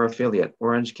 Chapter or affiliate,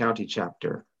 Orange County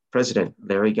Chapter, President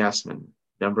Larry Gassman.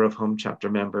 Number of home chapter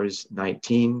members,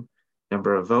 19.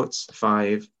 Number of votes,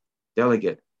 5.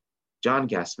 Delegate, John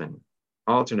Gassman.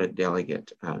 Alternate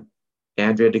delegate,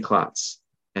 Andrea DeClotz.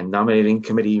 And nominating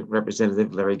committee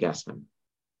representative, Larry Gassman.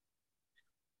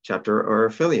 Chapter or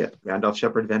affiliate, Randolph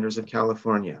Shepherd Vendors of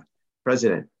California.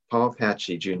 President, Paul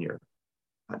Patchy Jr.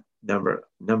 Number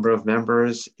of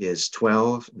members is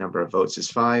 12. Number of votes is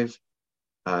 5.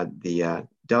 The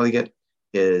delegate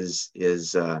is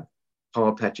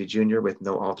Paul Patchy Jr. with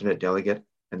no alternate delegate,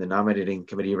 and the nominating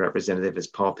committee representative is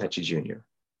Paul Patchy Jr.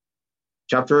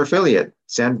 Chapter affiliate,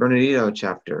 San Bernardino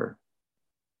Chapter.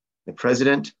 The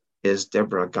president is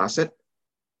Deborah Gossett.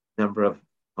 Number of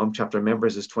home chapter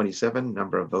members is 27.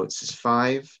 Number of votes is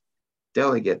 5.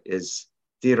 Delegate is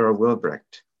Theodore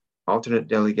Wilbrecht. Alternate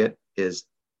delegate is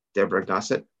Deborah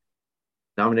Gossett.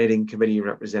 Nominating committee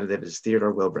representative is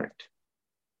Theodore Wilbrecht.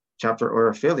 Chapter or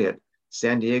affiliate,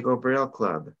 San Diego Braille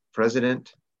Club.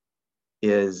 President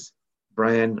is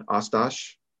Brian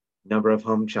Ostosh. Number of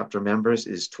home chapter members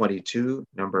is 22.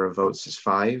 Number of votes is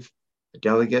 5. The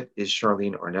delegate is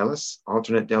Charlene Ornelas.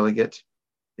 Alternate delegate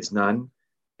is none.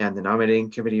 And the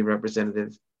nominating committee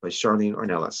representative was Charlene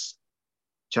Ornelas.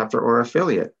 Chapter or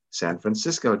affiliate, San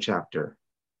Francisco Chapter.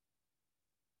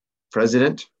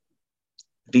 President,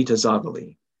 Vita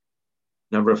Zavali.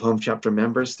 Number of home chapter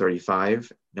members,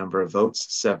 35. Number of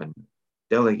votes, 7.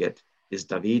 Delegate is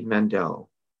David Mandel.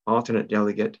 Alternate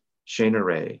delegate, Shana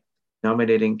Ray.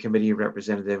 Nominating committee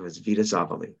representative is Vita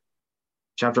Zavali.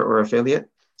 Chapter or affiliate,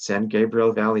 San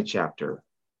Gabriel Valley Chapter.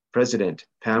 President,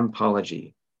 Pam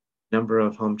Polagy. Number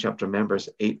of home chapter members,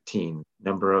 18.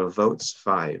 Number of votes,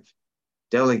 5.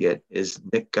 Delegate is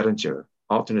Nick Guttinger.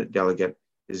 Alternate delegate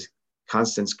is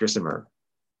Constance Grissomer.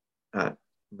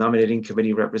 Nominating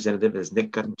committee representative is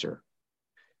Nick Guttinger.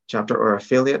 Chapter or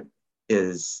affiliate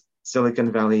is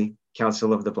Silicon Valley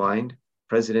Council of the Blind.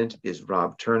 President is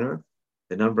Rob Turner.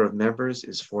 The number of members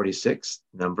is 46.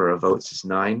 Number of votes is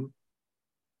 9.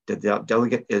 The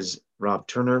delegate is Rob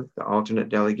Turner. The alternate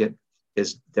delegate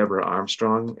is Deborah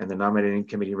Armstrong, and the nominating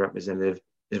committee representative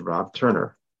is Rob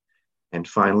Turner. And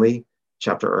finally,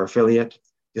 chapter or affiliate,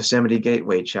 Yosemite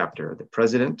Gateway Chapter. The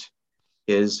president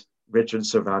is Richard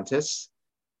Cervantes.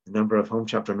 The number of home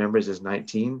chapter members is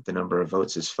 19. The number of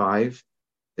votes is 5.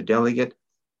 The delegate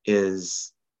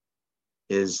is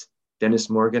Dennis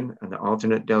Morgan, and the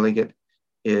alternate delegate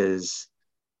is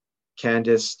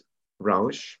Candice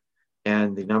Rausch,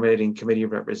 and the nominating committee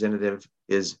representative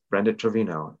is Brenda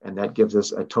Trevino, and that gives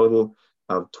us a total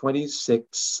of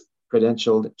 26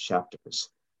 credentialed chapters.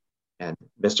 And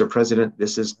Mr. President,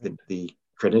 this is the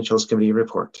Credentials Committee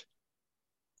report.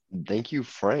 Thank you,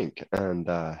 Frank. And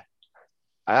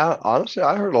honestly,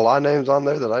 I heard a lot of names on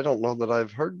there that I don't know that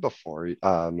I've heard before,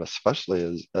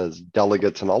 especially as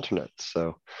delegates and alternates.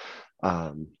 So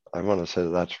I want to say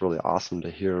that's really awesome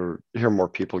to hear more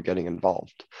people getting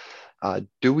involved.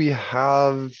 Do we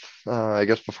have, I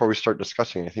guess before we start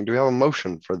discussing anything, do we have a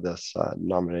motion for this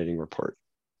nominating report?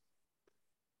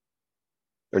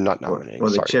 Or not nominating,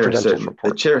 well, sorry,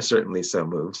 the chair certainly so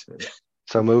moves.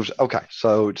 So moves, okay.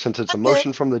 So since it's a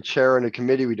motion from the chair and a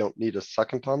committee, we don't need a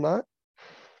second on that.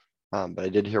 But I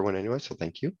did hear one anyway, so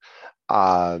thank you.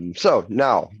 So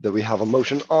now that we have a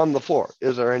motion on the floor,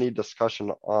 is there any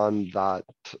discussion on that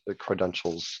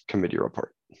Credentials Committee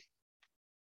report?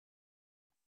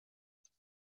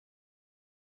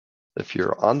 If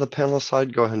you're on the panel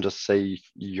side, go ahead and just say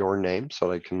your name so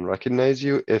that I can recognize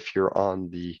you. If you're on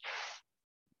the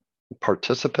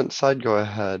participant side, go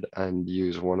ahead and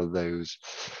use one of those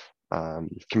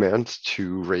commands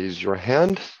to raise your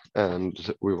hand,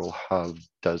 and we will have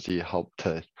Desi help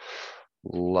to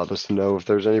let us know if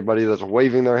there's anybody that's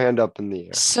waving their hand up in the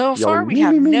air. So far, we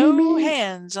have no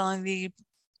hands on the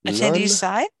attendee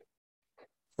side.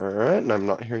 All right, and I'm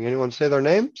not hearing anyone say their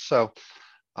name, so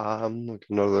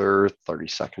another 30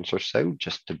 seconds or so,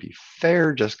 just to be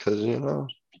fair, just because, you know,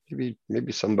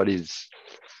 maybe somebody's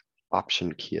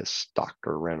option key is stuck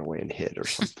or ran away and hid or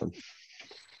something.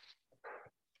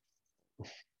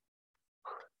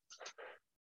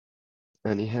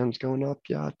 Any hands going up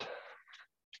yet?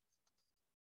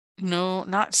 No,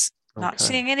 not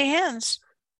seeing any hands.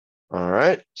 All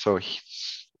right. So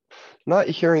not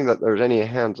hearing that there's any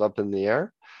hands up in the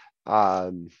air.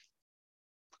 I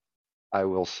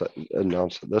will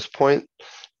announce at this point,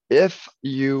 if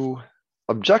you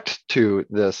object to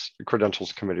this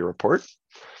Credentials Committee report,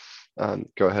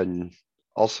 go ahead and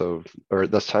also, or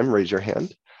at this time, raise your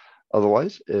hand.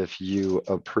 Otherwise, if you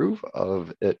approve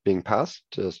of it being passed,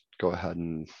 just go ahead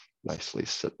and nicely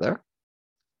sit there.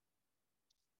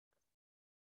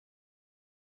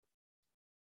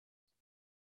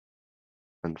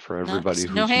 And for everybody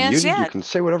No who's hands muted, you yet. can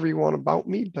say whatever you want about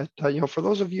me, but for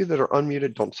those of you that are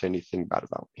unmuted, don't say anything bad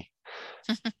about me.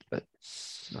 But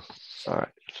no. All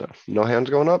right, so no hands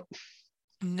going up.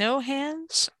 No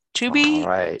hands to be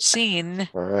seen.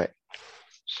 All right.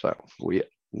 So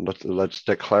let's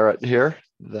declare it here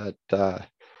that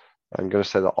I'm going to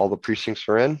say that all the precincts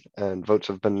are in and votes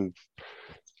have been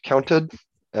counted,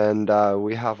 and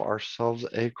we have ourselves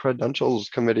a Credentials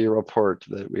Committee report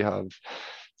that we have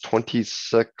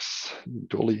 26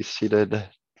 duly seated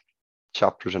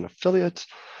chapters and affiliates.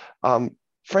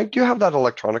 Frank, do you have that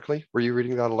electronically? Were you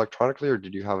reading that electronically, or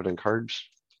did you have it in cards?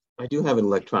 I do have it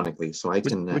electronically, so I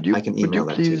can email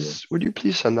that to you. Would you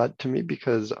please send that to me,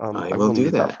 because I I will do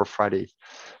need that that for Friday.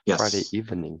 Yes. Friday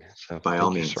evening. So by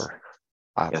all thank you, means, sir.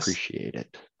 I appreciate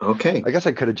it. Okay. I guess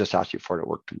I could have just asked you for it at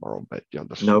work tomorrow, but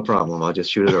this no problem. I'll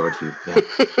just shoot it over to you.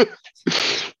 Yeah.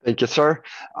 Thank you, sir.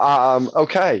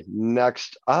 Okay,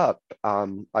 next up,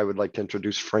 I would like to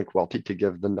introduce Frank Welty to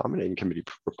give the nominating committee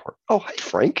report. Oh, hi,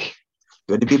 Frank.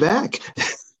 Good to be back.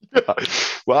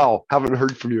 Wow, haven't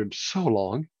heard from you in so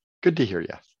long. Good to hear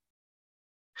you.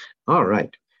 All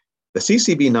right. The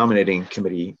CCB nominating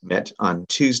committee met on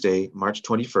Tuesday, March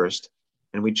 21st,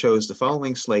 and we chose the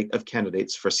following slate of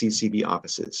candidates for CCB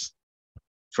offices.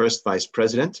 First Vice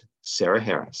President, Sarah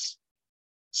Harris.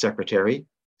 Secretary,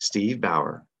 Steve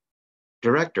Bauer.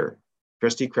 Director,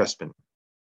 Christy Crespin.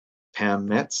 Pam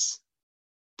Metz,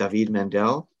 David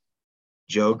Mandel,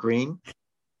 Joe Green,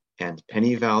 and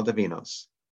Penny Valdivinos.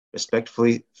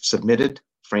 Respectfully submitted,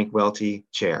 Frank Welty,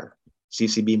 Chair,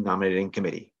 CCB Nominating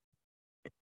Committee.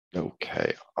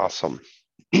 Okay, awesome.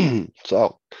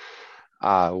 So,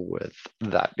 with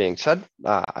that being said,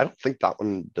 I don't think that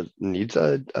one needs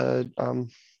a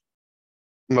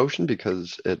motion,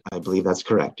 because I believe that's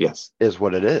correct. Yes, is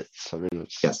what it is. I mean,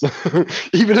 it's, yes.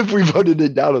 Even if we voted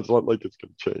it down, it's not like it's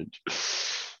going to change.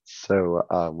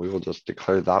 So we will just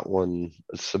declare that one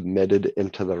submitted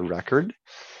into the record,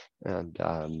 and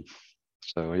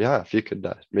so yeah, if you could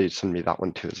maybe send me that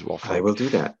one too as well, Frank. I will do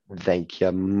that. Thank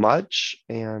you much,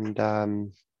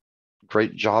 and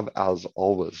great job as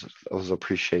always. I always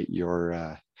appreciate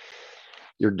your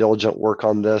diligent work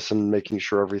on this and making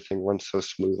sure everything went so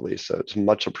smoothly. So it's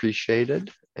much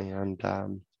appreciated, and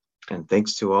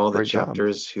thanks to all the great job.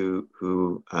 chapters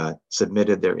who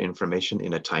submitted their information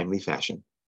in a timely fashion.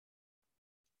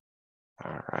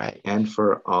 All right. And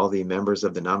for all the members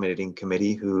of the nominating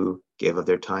committee who gave of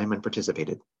their time and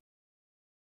participated.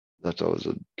 That's always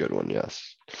a good one,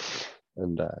 yes.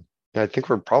 And I think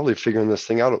we're probably figuring this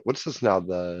thing out. What's this now,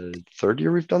 the third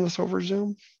year we've done this over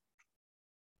Zoom?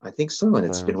 I think so, and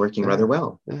it's been working rather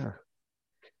well. Yeah,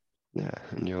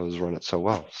 and you always run it so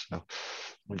well. So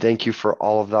thank you for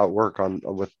all of that work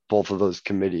with both of those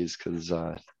committees, because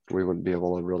we wouldn't be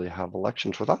able to really have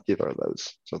elections without either of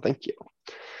those. So thank you.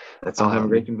 Let's all have a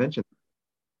great convention.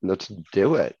 Let's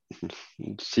do it.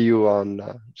 See you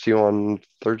on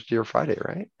Thursday or Friday,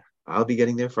 right? I'll be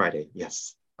getting there Friday.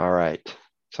 Yes. All right.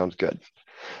 Sounds good.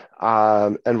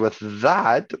 And with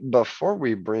that, before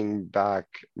we bring back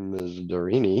Ms.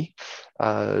 Dorini,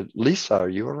 Lisa, are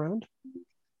you around?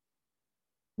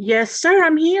 Yes, sir.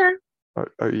 I'm here.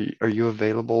 Are you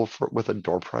available with a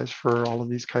door prize for all of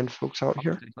these kind folks out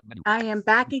here? I am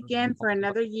back again for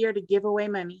another year to give away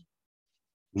money.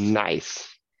 Nice.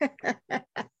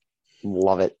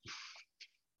 Love it.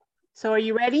 So are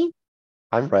you ready?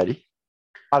 I'm ready.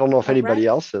 I don't know if anybody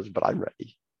else is, but I'm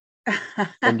ready.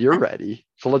 And you're ready.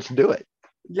 So let's do it.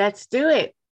 Let's do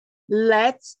it.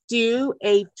 Let's do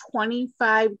a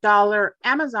 $25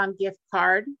 Amazon gift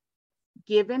card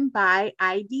given by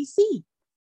IDC.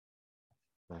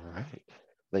 All right.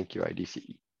 Thank you,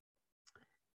 IDC.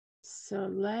 So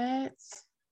let's.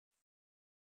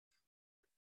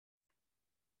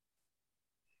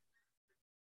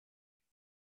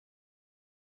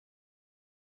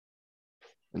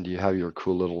 And do you have your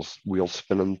cool little wheel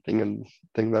spinning thing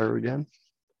there again?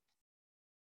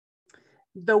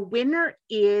 The winner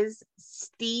is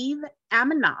Steve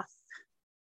Amanoff.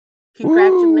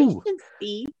 Congratulations, Woo!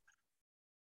 Steve.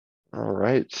 All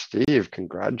right, Steve,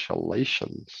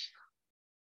 congratulations.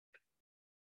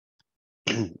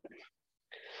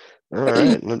 All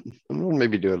right. We'll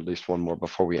maybe do at least one more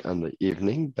before we end the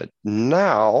evening. But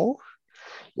now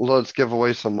let's give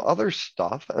away some other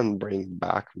stuff and bring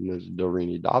back Ms.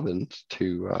 Doreen Dobbins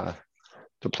to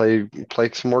play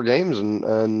some more games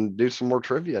and do some more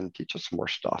trivia and teach us some more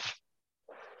stuff.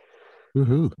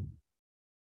 Woohoo.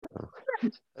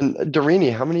 And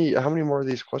Dorini, how many more of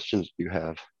these questions do you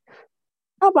have?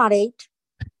 About 8.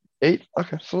 8?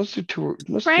 Okay, so let's do 2.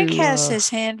 Frank has his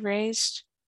hand raised.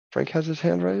 Frank has his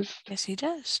hand raised? Yes, he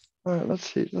does. All right, let's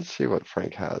see what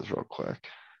Frank has real quick.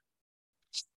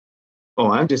 Oh,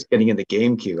 I'm just getting in the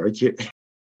game queue. Aren't you?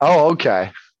 Oh,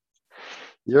 okay.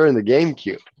 You're in the game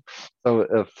queue. So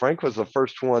if Frank was the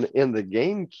first one in the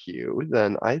game queue,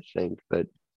 then I think that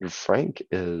Frank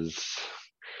is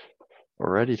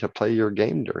ready to play your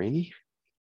game, Dorini.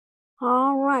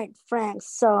 All right, Frank.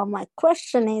 So my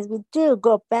question is, we do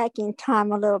go back in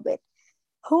time a little bit.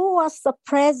 Who was the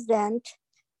president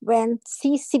when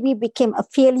CCB became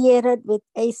affiliated with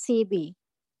ACB?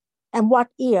 And what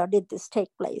year did this take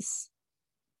place?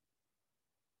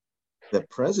 The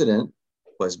president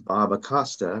was Bob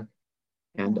Acosta,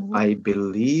 and I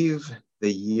believe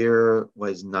the year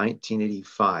was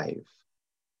 1985.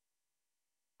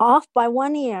 Off by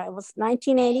 1 year. It was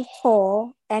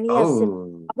 1984. And yes, it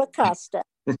was Bob Acosta.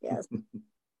 Yes,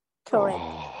 correct.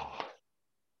 Oh.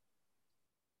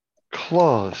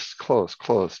 Close.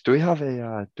 Do we have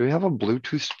a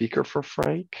Bluetooth speaker for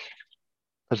Frank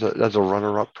as a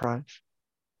runner-up prize?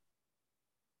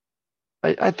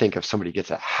 I think if somebody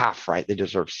gets it half right, they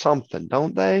deserve something,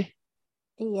 don't they?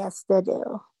 Yes, they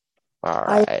do. All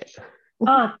right.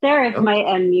 Oh, there is my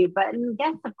unmute button.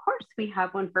 Yes, of course we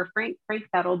have one for Frank. Frank,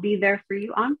 that'll be there for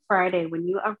you on Friday when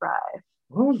you arrive.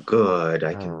 Oh, good.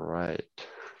 I can. All right.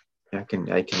 I can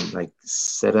like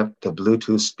set up the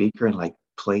Bluetooth speaker and like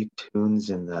play tunes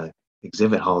in the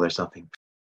exhibit hall or something.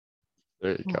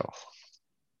 There you go.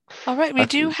 All right, we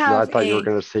do have. I thought you were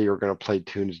going to say you were going to play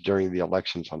tunes during the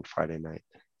elections on Friday night.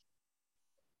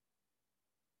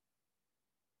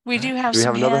 We do have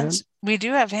some hands. We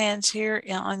do have hands here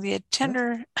on the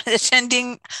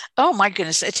attending. Oh my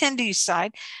goodness, attendee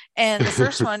side, and the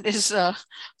first one is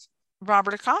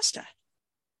Robert Acosta.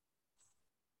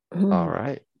 All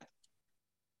right.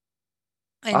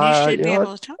 And you should be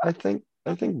able to talk.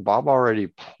 I think Bob already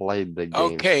played the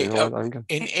game. Okay. So you know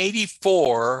in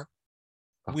 84,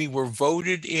 we were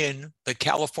voted in. The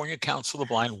California Council of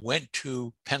the Blind went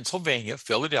to Pennsylvania,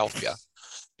 Philadelphia,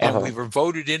 and we were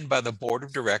voted in by the board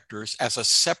of directors as a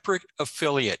separate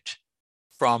affiliate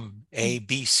from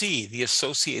ABC, the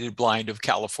Associated Blind of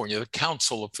California, the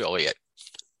council affiliate.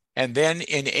 And then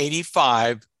in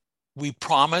 85, we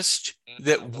promised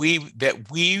that we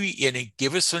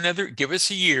give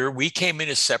us a year. We came in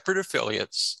as separate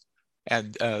affiliates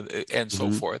and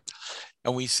so forth.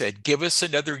 And we said, give us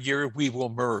another year, we will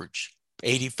merge.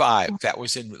 85, that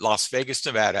was in Las Vegas,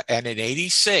 Nevada. And in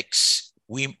 86,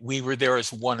 we were there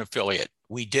as one affiliate.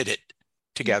 We did it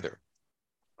together.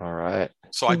 All right.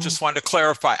 So I just wanted to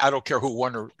clarify. I don't care who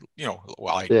won or,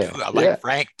 well, I do. I like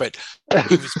Frank, but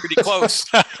he was pretty close.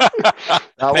 That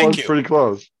was pretty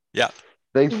close. Yeah.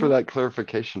 Thanks for that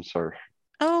clarification, sir.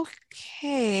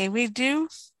 Okay, we do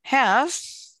have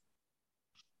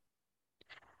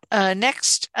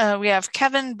next we have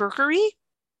Kevin Berkery.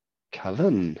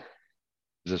 Kevin,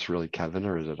 is this really Kevin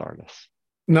or is it Artis?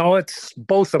 No, it's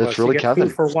both of us. It's really you get Kevin.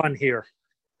 2 for 1 here.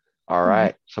 All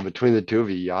right. So between the two of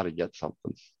you ought to get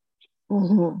something.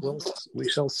 We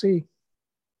shall see.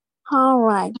 All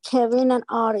right, Kevin and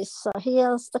Artis. So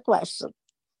here's the question.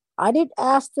 I did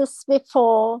ask this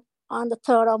before on the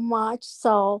 3rd of March,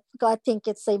 so I think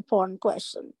it's an important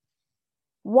question.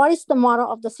 What is the motto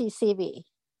of the CCB?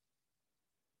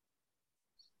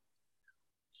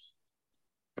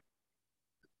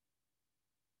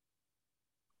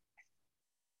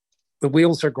 The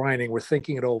wheels are grinding. We're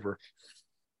thinking it over.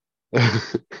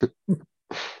 If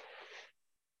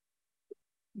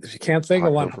you can't think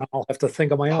of one, I'll have to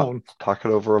think of my own. Talk it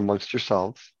over amongst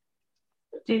yourselves.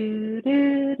 Do,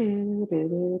 do, do,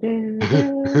 do, do,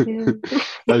 do,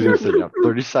 I was going to say, yeah,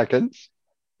 30 seconds.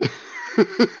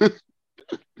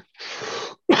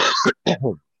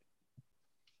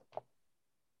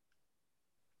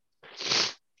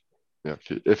 Yeah,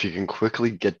 if you can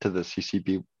quickly get to the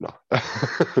CCB, no. I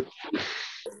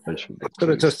could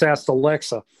have just asked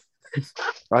Alexa.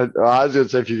 I was going to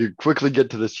say, if you could quickly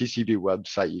get to the CCB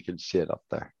website, you can see it up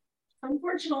there.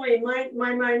 Unfortunately,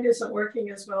 my mind isn't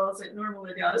working as well as it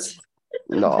normally does.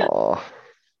 No.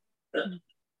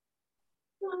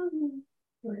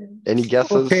 Any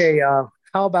guesses? Okay,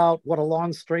 how about what a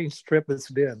long, strange trip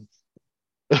it's been?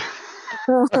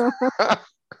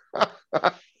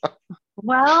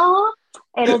 Well,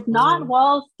 it is not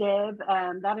Wallstib.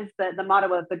 That is the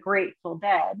motto of the Grateful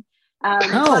Dead.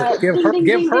 Oh, give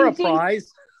her a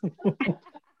prize.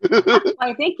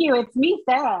 Why, thank you. It's me,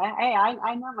 Sarah. Hey,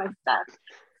 I know my stuff.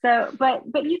 So,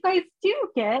 but you guys do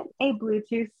get a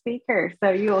Bluetooth speaker, so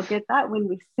you will get that when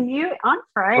we see you on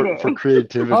Friday. For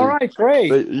creativity. All right,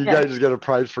 great. You guys get a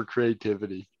prize for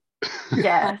creativity.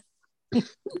 Yes.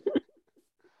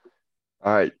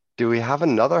 All right. Do we have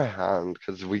another hand?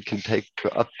 Because we can take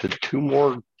up to 2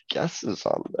 more guesses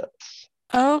on this.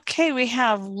 Okay, we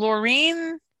have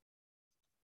Laureen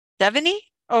Devaney.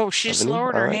 Oh, she's Devaney?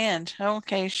 lowered All her right. hand.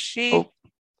 Okay,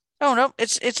 Oh no,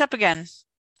 it's up again.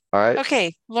 All right.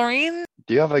 Okay, Laureen.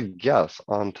 Do you have a guess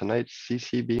on tonight's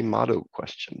CCB motto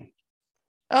question?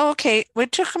 Oh, okay.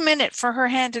 It took a minute for her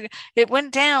hand to. It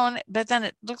went down, but then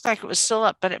it looked like it was still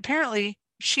up. But apparently,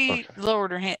 she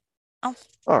lowered her hand. Oh.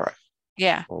 All right.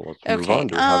 Yeah. Well, let's move on.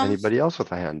 Do we have anybody else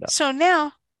with a hand up? So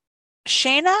now,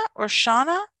 Shayna or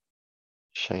Shauna?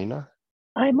 Shayna?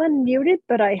 I'm unmuted,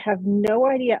 but I have no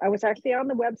idea. I was actually on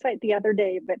the website the other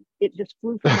day, but it just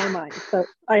flew from my mind. So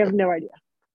I have no idea.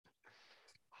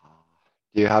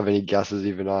 Do you have any guesses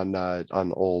even on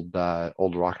old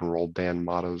rock and roll band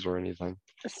mottos or anything?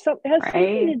 So it has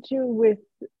something to do with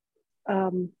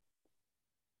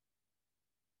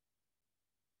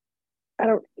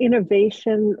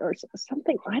innovation or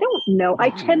something. I don't know.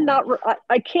 I cannot.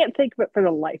 I can't think of it for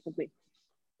the life of me.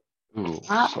 Ooh,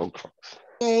 so close.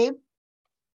 Gabe,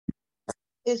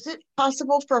 is it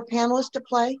possible for a panelist to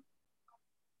play?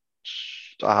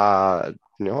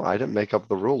 No, I didn't make up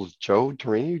the rules. Joe,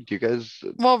 Torini, do you guys?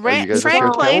 Well, are you guys Frank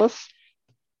okay played. panelists?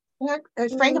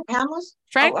 Is Frank a panelist?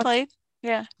 Frank played.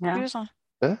 Yeah, he was on.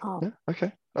 Yeah.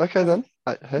 Okay. Okay then.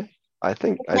 I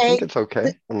think it's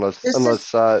okay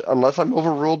unless I'm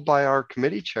overruled by our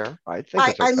committee chair. I think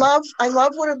it's okay. I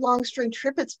love what a long string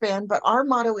trip it's been, but our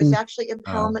motto is actually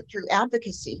empowerment through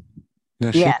advocacy. No,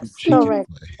 Yes,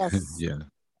 correct. Yes. Yeah.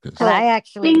 And I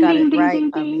actually got it right on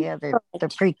the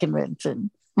pre-convention.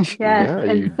 Yes, Yeah,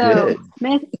 you and so did.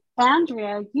 Miss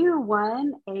Andrea, you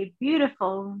won a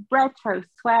beautiful retro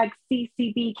swag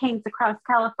CCB Kings Across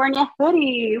California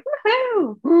hoodie.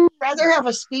 Woohoo! Rather have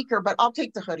a speaker, but I'll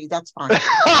take the hoodie. That's fine.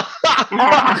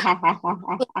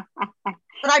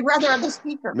 But I'd rather have the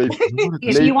speaker.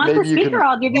 If you want the speaker,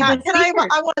 I'll give you the speaker.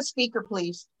 I want a speaker,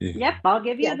 please. Yep, I'll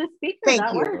give you the speaker. Thank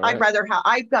that you. works. I'd rather have.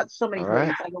 I've got so many All right.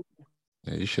 hoodies. I don't.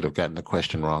 Yeah, you should have gotten the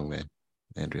question wrong then,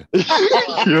 Andrea.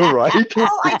 You're right.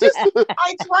 Oh, I tried to.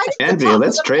 Andrea,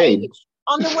 let's trade.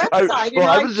 On the website.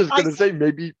 I was just going to say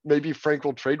maybe Frank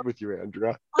will trade with you,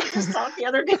 Andrea. I just thought the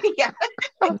other day. Yeah.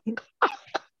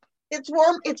 It's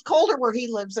warm. It's colder where he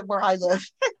lives than where I live.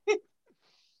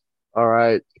 All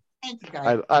right. Thank you,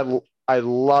 guys. I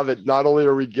love it. Not only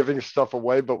are we giving stuff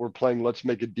away, but we're playing Let's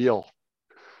Make a Deal.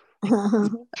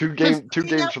 Two games for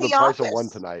the price of one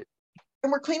tonight.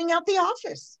 And we're cleaning out the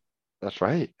office. That's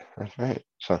right.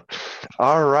 So,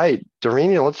 all right,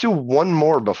 Doreen, let's do one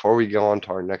more before we go on to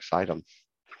our next item.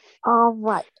 All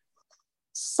right.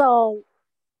 So,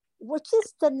 which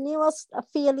is the newest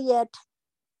affiliate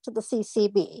to the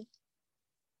CCB?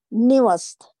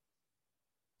 Newest.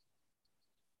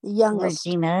 The youngest.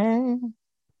 Regina.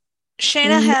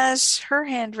 Shayna has her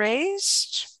hand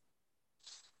raised.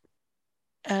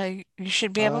 You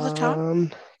should be able to talk.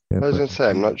 I was going to say,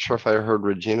 I'm not sure if I heard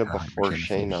Regina before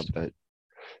Shayna, but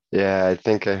yeah, I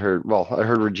think I heard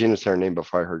Regina say her name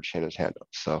before I heard Shayna's hand up.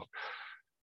 So,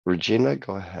 Regina,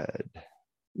 go ahead.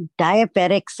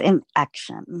 Diabetics in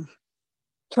Action.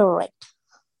 Correct.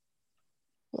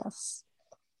 Yes.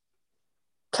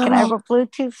 Can I have a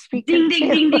Bluetooth speaker? Ding, ding,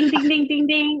 ding, ding, ding, ding, ding,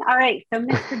 ding. All right. So,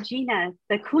 Miss Regina,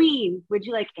 the queen, would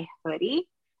you like a hoodie,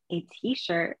 a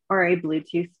t-shirt, or a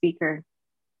Bluetooth speaker?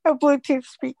 A Bluetooth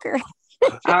speaker.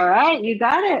 All right. You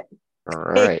got it. All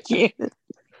right. Thank you.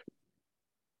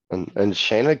 And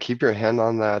Shayna, keep your hand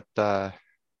on that,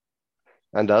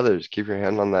 and others, keep your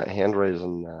hand on that hand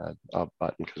raising up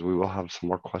button because we will have some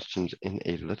more questions in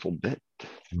a little bit.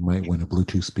 You might win a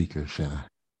Bluetooth speaker, Shayna.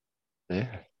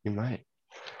 Yeah, you might.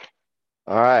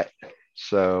 All right.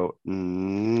 So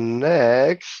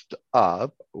next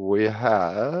up we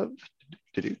have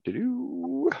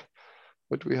what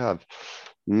do we have?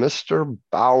 Mr.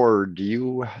 Bauer,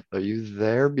 are you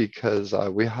there? Because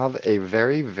we have a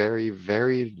very, very,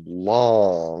 very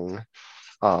long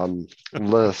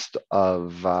list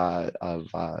of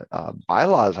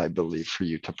bylaws, I believe, for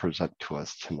you to present to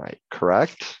us tonight.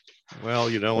 Correct? Well,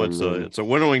 it's a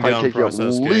winnowing down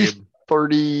process. At least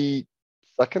 30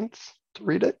 seconds to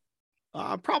read it.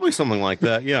 Probably something like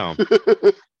that. Yeah.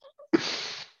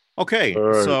 Okay,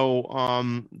 right.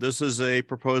 so this is a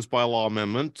proposed bylaw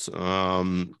amendment.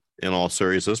 In all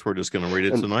seriousness, we're just going to read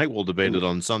it tonight. We'll debate it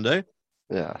on Sunday.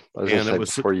 Yeah, I was going to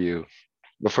say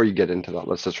before you get into that,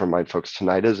 let's just remind folks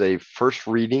tonight is a first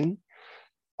reading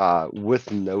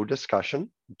with no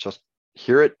discussion. Just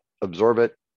hear it, absorb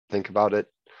it, think about it,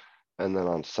 and then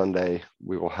on Sunday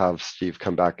we will have Steve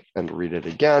come back and read it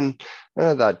again. And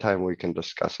at that time we can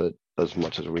discuss it as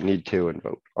much as we need to and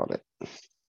vote on it.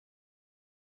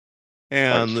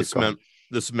 And this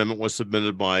amendment was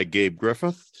submitted by Gabe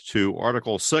Griffith to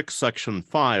Article 6, Section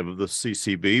 5 of the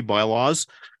CCB bylaws.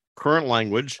 Current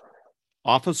language: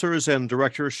 officers and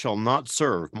directors shall not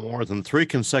serve more than 3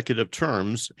 consecutive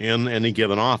terms in any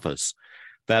given office.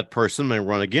 That person may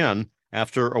run again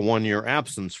after a 1-year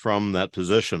absence from that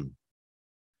position.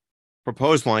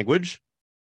 Proposed language: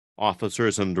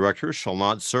 officers and directors shall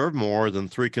not serve more than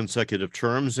 3 consecutive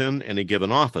terms in any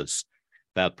given office.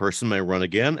 That person may run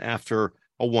again after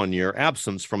a 1-year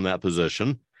absence from that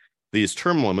position. These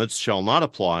term limits shall not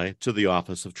apply to the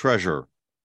office of treasurer.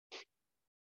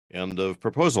 End of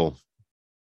proposal.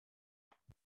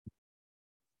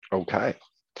 Okay.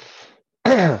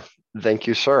 Thank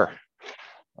you, sir.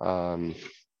 We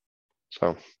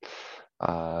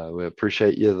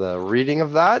appreciate you the reading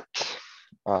of that.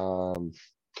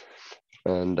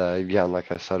 Yeah,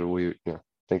 like I said, we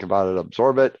think about it,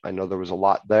 absorb it. I know there was a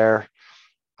lot there,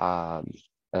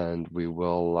 and we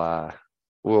will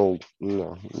we'll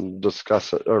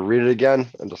discuss it or read it again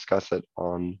and discuss it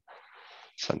on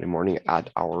Sunday morning at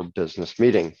our business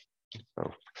meeting.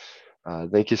 So,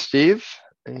 thank you, Steve.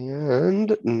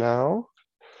 And now,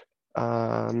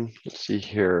 let's see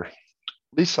here.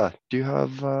 Lisa, do you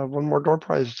have one more door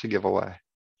prize to give away?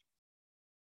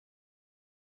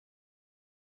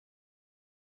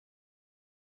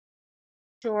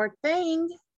 Sure thing.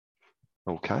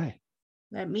 Okay.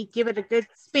 Let me give it a good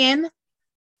spin.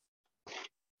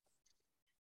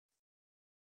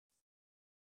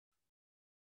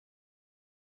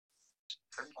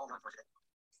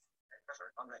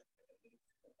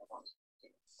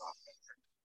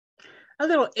 A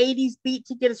little 80s beat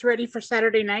to get us ready for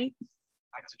Saturday night.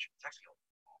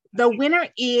 The winner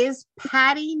is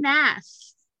Patty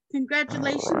Nash.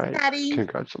 Congratulations, Right. Patty.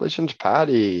 Congratulations,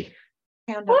 Patty.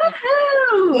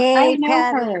 Woohoo! Yay, I know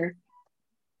Patty. her.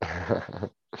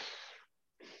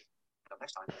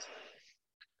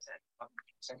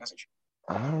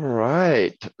 All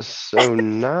right. So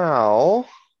now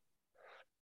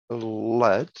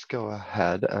let's go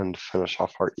ahead and finish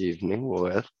off our evening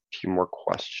with a few more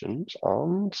questions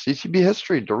on CCB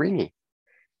history. Dorini.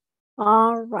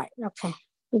 All right. Okay.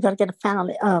 We got to get a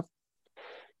family up.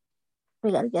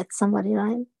 We got to get somebody,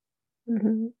 right?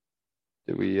 Mm-hmm.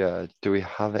 Do we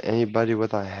have anybody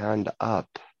with a hand up?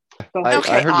 Okay,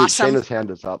 I heard awesome. Shayna's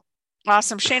hand is up.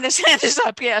 Awesome. Shayna's hand is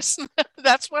up. Yes,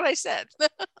 that's what I said.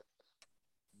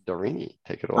 Dorini,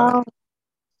 take it away.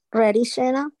 Ready,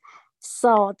 Shayna?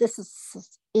 So this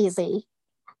is easy.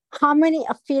 How many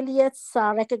affiliates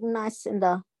are recognized in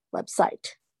the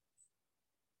website?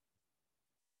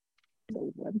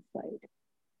 The website.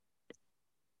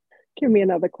 Give me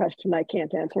another question I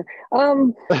can't answer.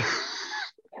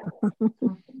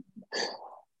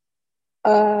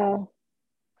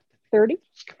 30?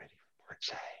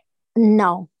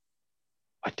 No.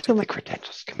 What did the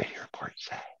Credentials Committee report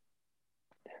say?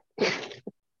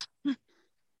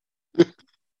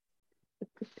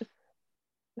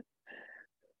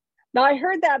 Now I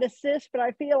heard that assist, but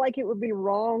I feel like it would be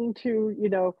wrong to,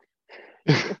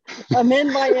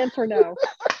 amend my answer no.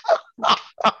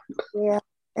 Yeah,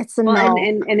 it's a well, no.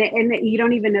 And you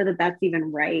don't even know that that's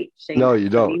even right, Shane. No, you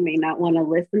don't. So you may not want to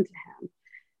listen to him.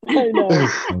 I know.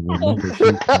 Remember,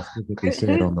 she specifically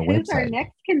said on the Who's our website.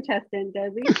 next contestant,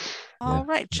 Desi? All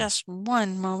right, just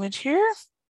one moment here.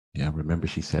 Yeah, remember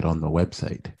she said on the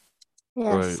website.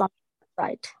 Yes,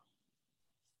 right.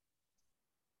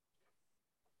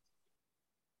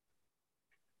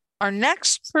 Our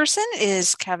next person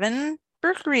is Kevin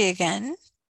Berkery again.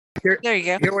 There you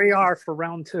go. Here we are for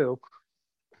round 2.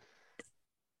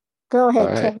 Go ahead,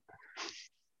 right. Kevin.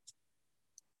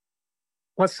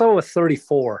 Let's go with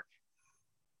 34.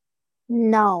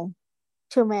 No,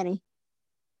 too many.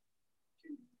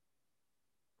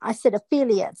 I said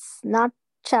affiliates, not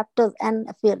chapters and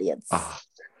affiliates.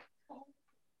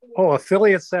 Oh,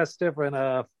 affiliates, that's different.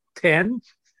 10?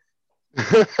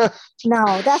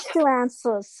 No, that's 2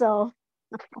 answers. So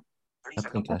I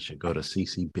think I should go to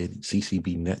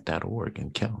ccbnet.org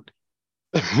and count.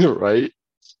 Right?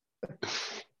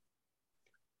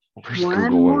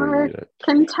 One more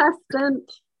contestant.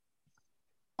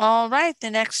 All right, the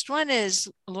next one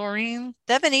is Laureen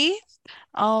Devaney.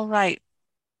 All right.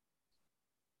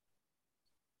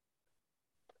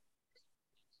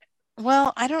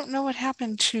 Well, I don't know what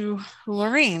happened to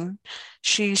Lorene.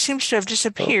 She seems to have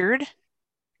disappeared.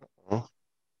 Oh.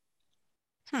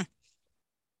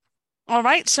 All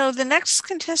right, so the next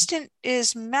contestant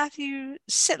is Matthew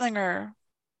Sittlinger.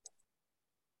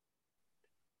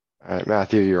 All right,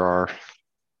 Matthew, you're our,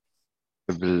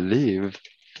 I believe,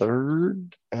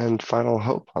 third and final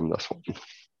hope on this one.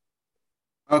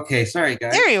 Okay, sorry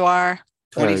guys. There you are.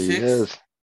 There 26. he is.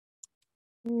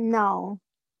 No.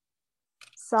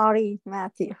 Sorry,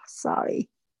 Matthew. Sorry.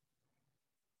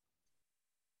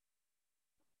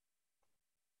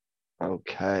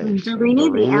 Okay.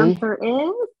 Doreen, the answer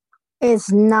is?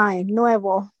 It's 9.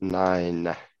 Nuevo.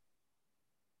 9.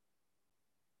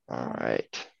 All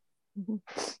right.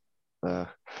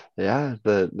 Yeah,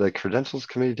 the credentials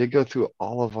committee did go through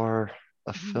all of our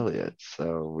affiliates,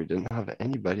 so we didn't have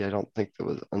anybody, I don't think, that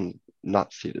was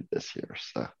not seated this year.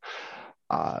 So,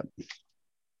 all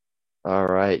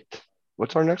right.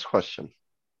 What's our next question?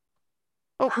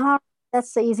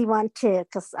 That's the easy one too,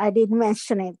 because I didn't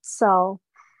mention it. So,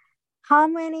 how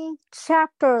many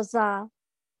chapters are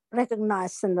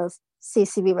recognized in the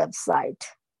CCB website?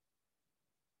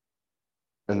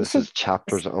 And this is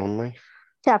chapters only?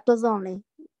 Chapters only.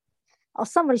 Oh,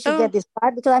 somebody should get this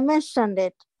right because I mentioned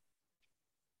it.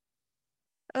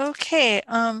 Okay,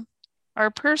 our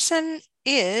person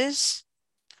is,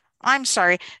 I'm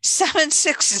sorry,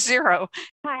 760.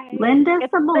 Hi, Linda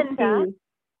it's Linda. Samolsky.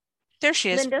 There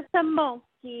she is. Linda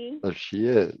Samolsky. There she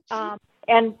is.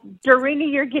 And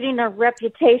Dorini, you're getting a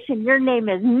reputation. Your name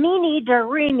is Nini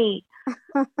Dorini.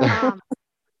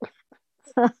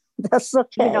 That's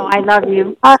okay. You know, I love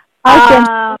you.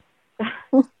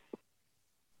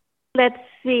 Let's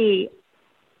see.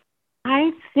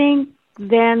 I think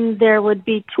then there would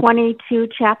be 22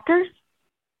 chapters.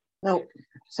 No,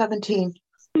 17.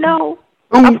 No,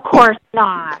 of course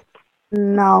not.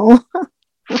 No.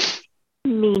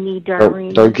 Mini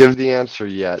Doreen. Don't give the answer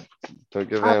yet. Don't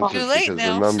give I won't. answers Too late because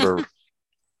now. remember.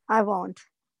 I won't.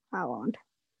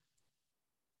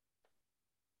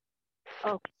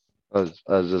 Okay. I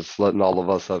was just letting all of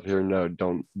us up here know,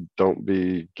 don't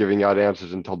be giving out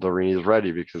answers until Doreen is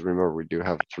ready, because remember, we do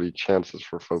have 3 chances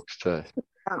for folks to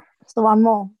So one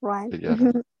more, right? get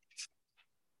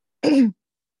it.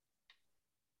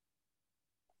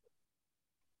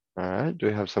 All right. Do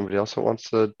we have somebody else that wants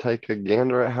to take a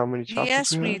gander at how many chapters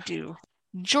Yes, we have? do.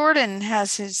 Jordan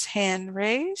has his hand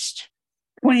raised.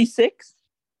 26.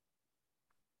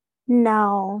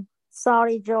 No.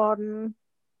 Sorry, Jordan.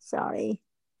 Sorry.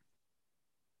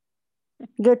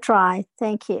 Good try.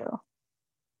 Thank you.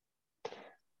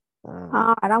 All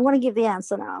right, I'm going to give the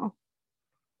answer now.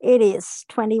 It is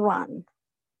 21.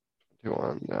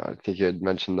 21. No, I think you had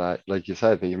mentioned that. Like you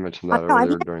said, I think you mentioned that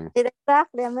earlier during.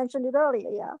 Exactly. I mentioned it earlier.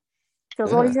 Yeah.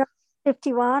 Because originally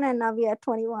 51 and now we are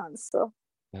 21. So.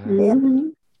 Yeah.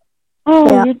 Oh,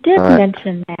 yeah. you did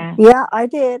mention that. Yeah, I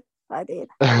did.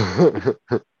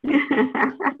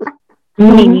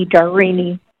 Mini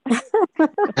Dorini.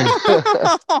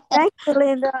 Thank you,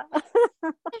 Linda.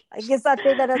 I guess I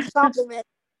take that as a compliment.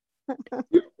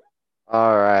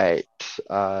 All right.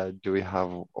 Do we have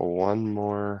one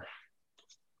more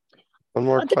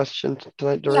question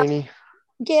tonight, Dorini?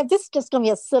 Yeah, this is just gonna be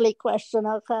a silly question,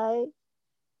 okay?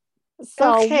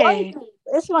 So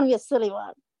this is gonna be a silly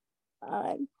one. All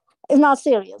right. It's not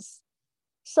serious.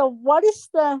 So what is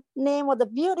the name of the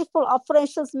beautiful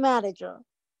operations manager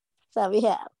that we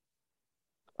have?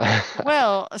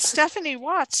 Well, Stephanie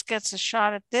Watts gets a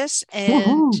shot at this,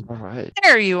 and all right.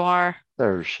 There you are.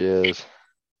 There she is.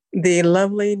 The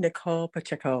lovely Nicole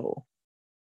Pacheco.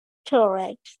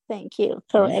 Correct. Thank you.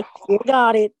 Correct. You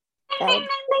got it.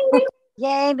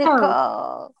 Yay, Nicole.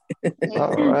 All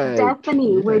right.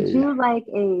 Stephanie, would Yay. you like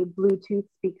a Bluetooth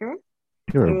speaker,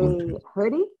 Sure, a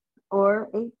hoodie, or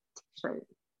a t-shirt?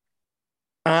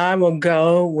 I will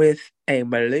go with a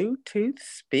Bluetooth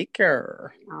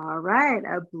speaker. All right,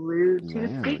 a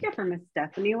Bluetooth speaker from Miss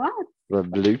Stephanie Watts. The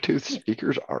Bluetooth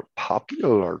speakers are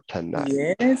popular tonight.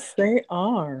 Yes, they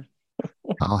are.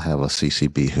 I'll have a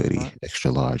CCB hoodie, extra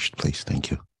large, please.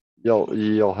 Thank you.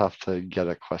 You'll have to get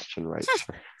a question right,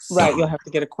 sir. Right, you'll have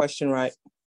to get a question right.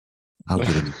 I'll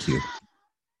get in the queue.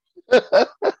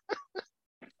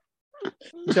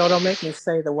 Joe, don't make me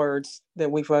say the words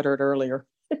that we've uttered earlier.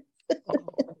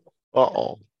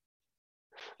 Uh-oh.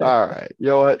 All right. You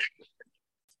know what?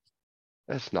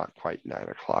 It's not quite 9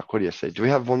 o'clock. What do you say? Do we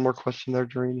have one more question there,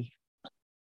 Dorini?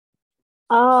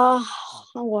 I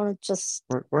want to just.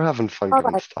 We're having fun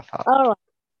giving stuff out. All right.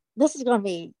 This is going to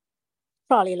be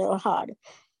probably a little hard.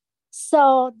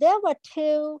 So there were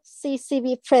 2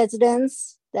 CCB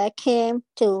presidents that came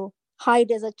to High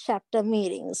Desert chapter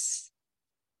meetings.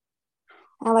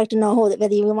 I'd like to know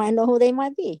whether you might know who they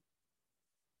might be.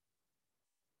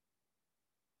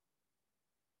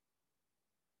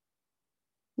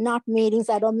 Not meetings,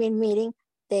 I don't mean meeting.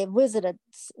 They visited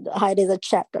the High Desert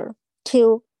chapter,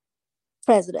 2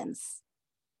 presidents.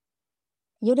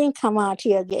 You didn't come out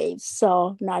here, Gabe,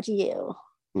 so not you.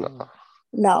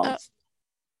 No.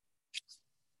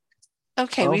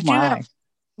 Okay, Oh,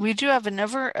 we do have a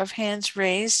number of hands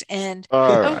raised, and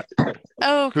All right.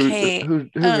 okay. Who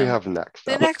do we have next?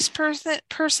 The next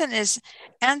person is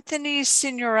Anthony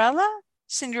Signorello,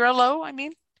 I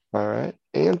mean. All right.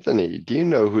 Anthony, do you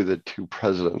know who the 2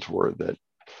 presidents were that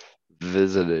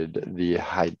visited the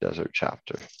High Desert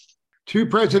chapter? 2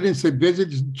 presidents that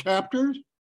visited chapters?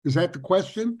 Is that the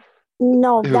question?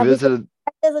 No, Who visited?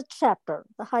 The High Desert chapter.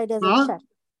 The High Desert chapter.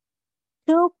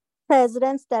 2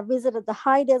 presidents that visited the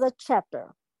High Desert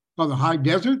chapter. Oh, the High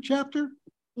Desert chapter?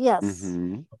 Yes.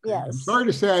 Mm-hmm. Yes. I'm sorry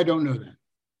to say I don't know that.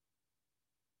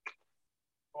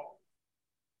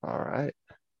 All right.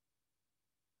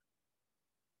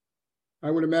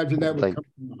 I would imagine that would come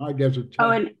from the High Desert chapter. Oh,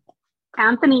 and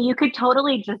Anthony, you could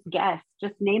totally just guess.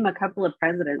 Just name a couple of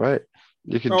presidents. Right.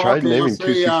 You can try naming 2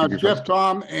 CCB Jeff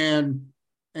Tom and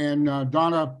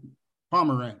Donna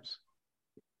Pomerantz.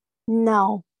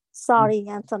 No. Sorry,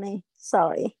 Anthony.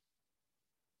 Sorry.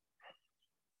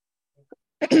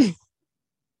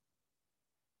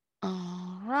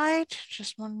 All right,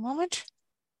 just one moment.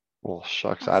 Well,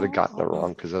 shucks, I'd have gotten it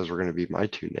wrong because those were going to be my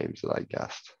 2 names that I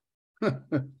guessed.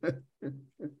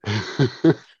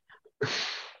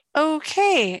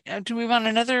 Okay, do we want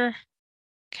another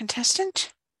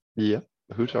contestant? Yep.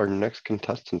 Who's our next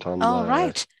contestant on All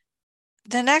right.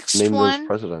 The next Name one. Those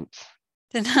presidents.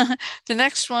 The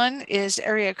next one is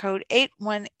area code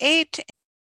 818.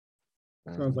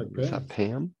 Sounds like Is that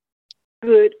Pam?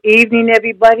 Good evening,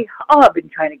 everybody. Oh, I've been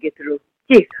trying to get through.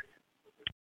 Jesus.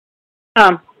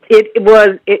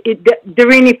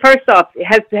 Doreen, first off,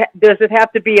 does it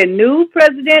have to be a new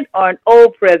president or an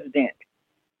old president?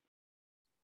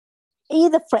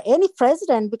 Either for any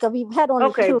president, because we've had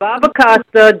only 2. Bob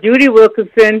Acosta, Judy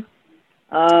Wilkinson,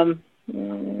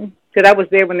 because I was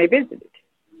there when they visited.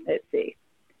 Let's see.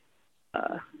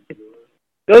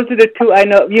 Those are the 2 I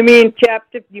know. You mean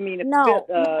chapter? You mean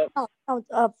no,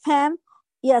 Pam?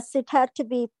 Yes, it had to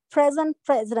be present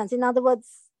presidents. In other words,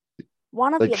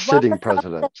 one of like sitting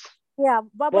presidents. Yeah.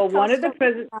 Well, one of the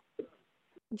presidents.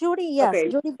 Judy, yes. Okay.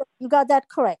 Judy, you got that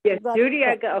correct. Yes, Judy,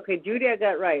 I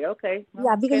got right. Okay. Well,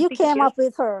 yeah, because you came up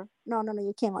with her. No,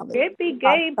 you came up with her. Can't be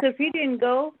Gabe because he didn't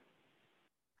go.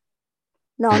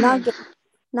 No, not Gabe.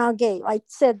 Not Gabe. I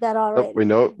said that already. Oh, we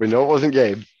know it wasn't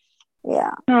Gabe.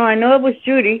 Yeah. No, I know it was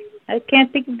Judy. I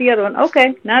can't think of the other one.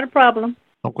 Okay, not a problem.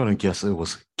 I'm going to guess it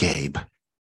was Gabe.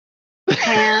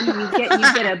 Pam, you get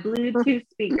a Bluetooth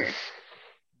speaker.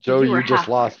 Joe, you just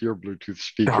lost your Bluetooth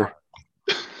speaker.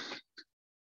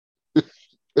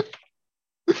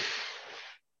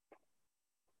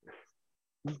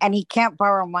 And he can't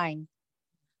borrow mine.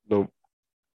 Nope.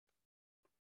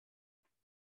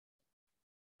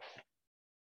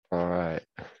 All right.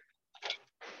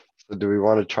 So do we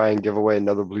want to try and give away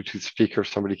another Bluetooth speaker if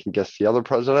somebody can guess the other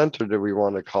president, or do we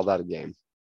want to call that a game?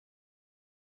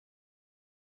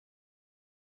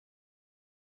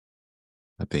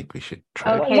 I think we should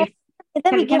try. Okay.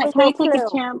 Let me give you a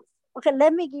chance? Okay,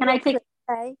 let me give you a clue.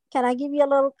 Okay? Can I give you a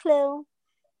little clue?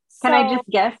 Can I just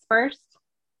guess first?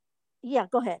 Yeah,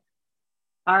 go ahead.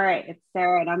 All right, it's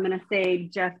Sarah, and I'm going to say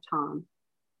Jeff Tom.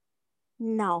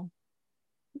 No.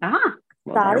 Well,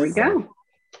 there we go.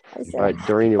 All right,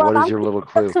 Doreen, what is your little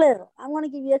clue? I'm going to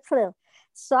give you a clue.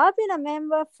 So I've been a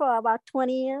member for about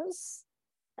 20 years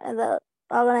in the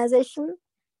organization.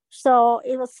 So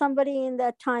it was somebody in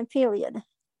that time period.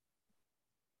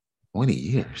 20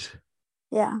 years?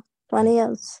 Yeah, 20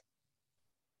 years.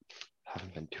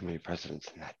 Haven't been too many presidents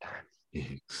in that time.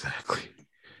 Exactly.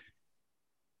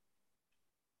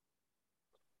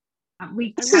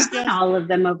 We have all of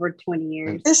them over 20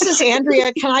 years. This is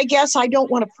Andrea. Can I guess? I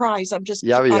don't want a prize. I'm just.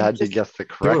 Yeah, but you had to guess the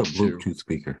correct Bluetooth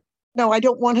speaker. No, I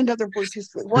don't want another Bluetooth.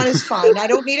 One is fine. I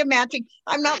don't need a matching.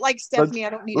 I'm not like Stephanie.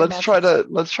 I don't need a matching.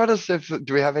 Let's try to see if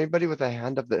do we have anybody with a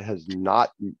hand up that has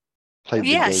not played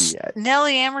the game yet?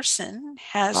 Nellie Emerson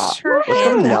has her let's go to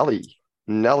hand up. Nellie.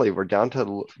 Nellie, we're down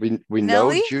to we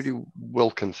know Judy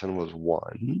Wilkinson was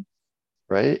one,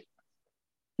 right?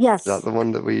 Yes. Is that the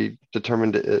one that we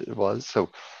determined it was?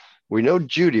 So we know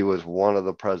Judy was one of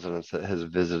the presidents that has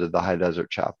visited the High Desert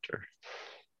chapter.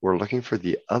 We're looking for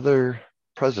the other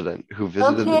president who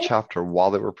visited the chapter while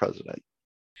they were president.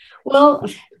 Well,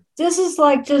 this is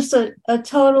like just a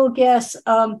total guess.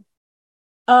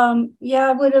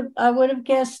 Yeah, I would have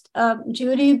guessed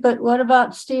Judy, but what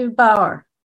about Steve Bauer?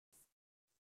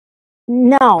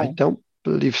 No. I don't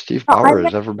believe Steve Bauer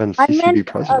has ever been CCB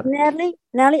president.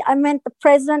 Nellie, I meant the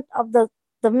president of the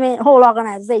main whole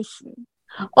organization.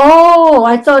 Oh,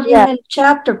 I thought you meant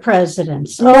chapter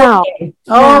presidents. No. Okay.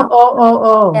 No.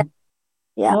 Oh.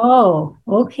 Yeah. Oh,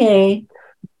 okay.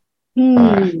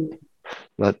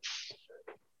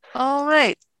 All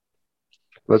right.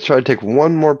 Let's try to take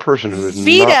one more person who has not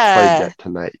played yet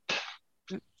tonight.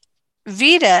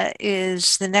 Vita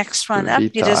is the next one up.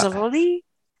 Vita Zavoli.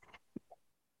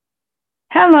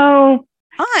 Hello.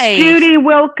 Hi. Judy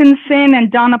Wilkinson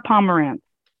and Donna Pomerantz.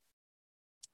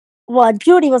 Well,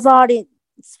 Judy was already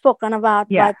spoken about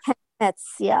by Pam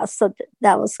Metz. Yeah, so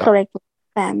that was correct with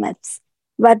Pam Metz.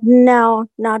 But no,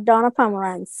 not Donna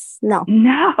Pomerantz. No.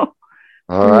 No.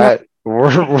 All right.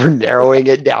 We're narrowing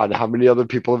it down. How many other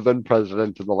people have been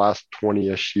president in the last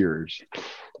 20-ish years?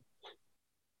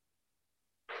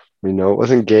 We know it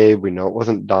wasn't Gabe. We know it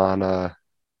wasn't Donna.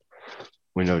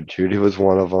 We know Judy was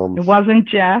one of them. It wasn't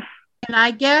Jeff. Can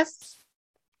I guess?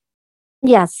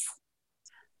 Yes.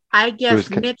 I guess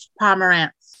Mitch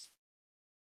Pomerantz.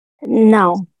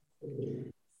 No.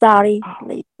 Sorry,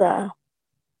 Lisa.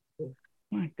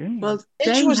 Well,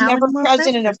 Mitch was never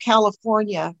president of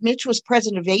California. Mitch was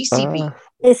president of ACB.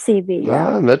 ACB,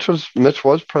 yeah. Mitch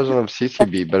was president of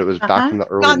CCB, but it was back in the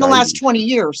early Not in the 90s. last 20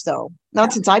 years, though.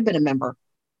 Not since I've been a member.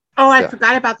 Oh, I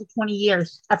forgot about the 20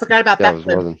 years. I forgot about that. It was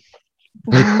more than.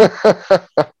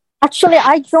 Actually,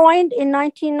 I joined in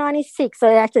 1996,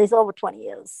 so actually it's over 20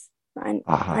 years.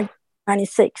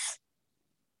 96.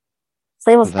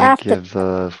 So it was that after. Gives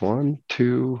us 1,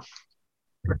 2,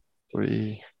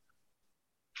 3,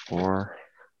 4.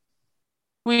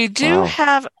 We do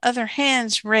have other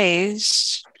hands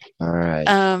raised. All right.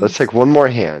 Let's take one more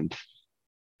hand.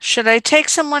 Should I take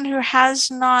someone who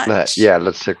has not? Let's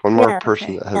take one more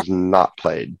person that has not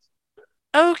played.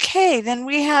 Okay, then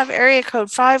we have area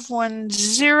code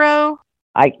 510.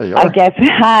 I guess,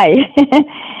 hi.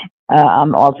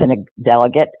 I'm alternate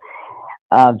delegate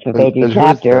for Bayview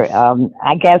chapter.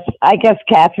 I guess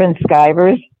Catherine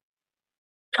Skivers.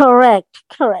 Correct.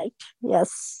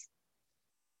 Yes.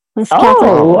 Miss Oh,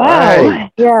 Catherine. wow.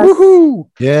 Yes. Woohoo!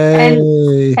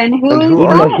 Yay! And who Even is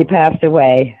though that? she passed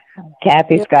away.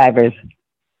 Kathy Skivers.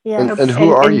 Yes. And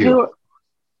who are you?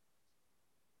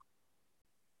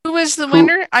 Who is the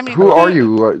winner? Who are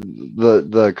you?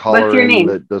 The caller. What's your name?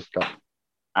 That just got...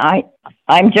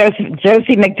 I'm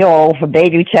Josie McDowell for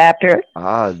Bayview chapter.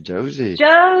 Ah, Josie.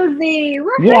 Josie.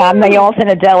 Yeah, I'm the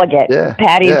alternate delegate. Yeah,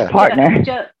 Patty's partner.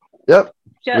 Yep.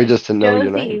 We just didn't know your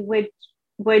Josie, name.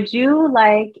 would you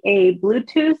like a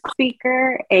Bluetooth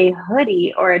speaker, a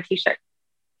hoodie, or a t-shirt?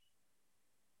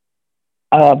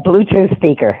 Bluetooth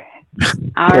speaker.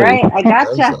 All right, I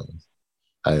gotcha.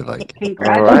 I like it.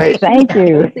 Congratulations. Thank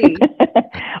you.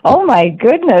 Oh my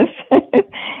goodness.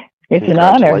 It's an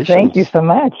honor. Thank you so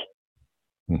much.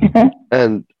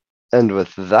 And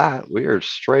with that, we are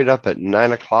straight up at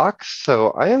 9 o'clock.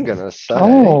 So I am gonna say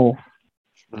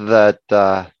that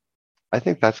I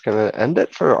think that's gonna end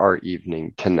it for our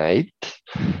evening tonight.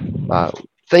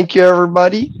 Thank you,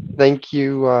 everybody. Thank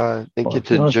you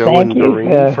to Joe and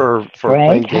Doreen for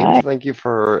playing games. Thank you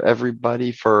for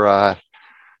everybody for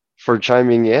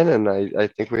chiming in, and I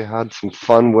think we had some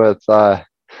fun with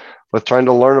trying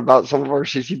to learn about some of our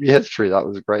CCB history. That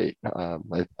was great.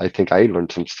 I think I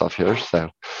learned some stuff here. So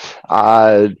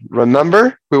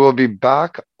remember, we will be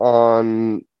back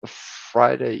on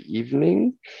Friday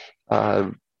evening.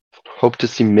 Hope to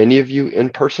see many of you in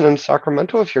person in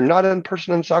Sacramento. If you're not in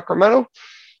person in Sacramento,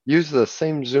 use the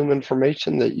same Zoom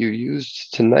information that you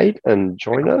used tonight and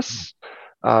join us.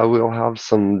 We'll have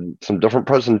some different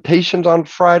presentations on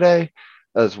Friday,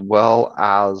 as well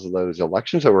as those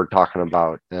elections that we're talking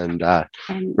about. And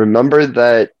remember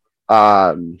that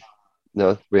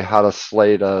we had a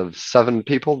slate of 7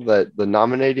 people that the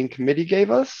nominating committee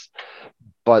gave us,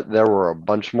 but there were a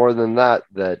bunch more than that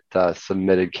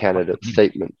submitted candidate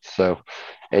statements. So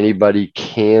anybody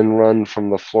can run from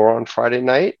the floor on Friday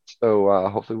night. So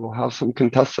hopefully we'll have some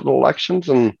contested elections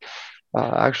and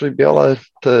actually be able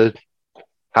to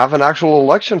have an actual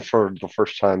election for the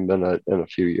first time in a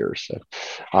few years. So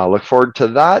I look forward to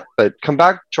that. But come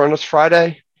back, join us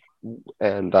Friday,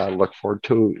 and look forward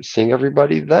to seeing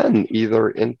everybody then, either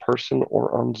in person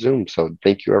or on Zoom. So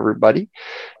thank you, everybody,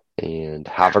 and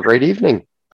have a great evening.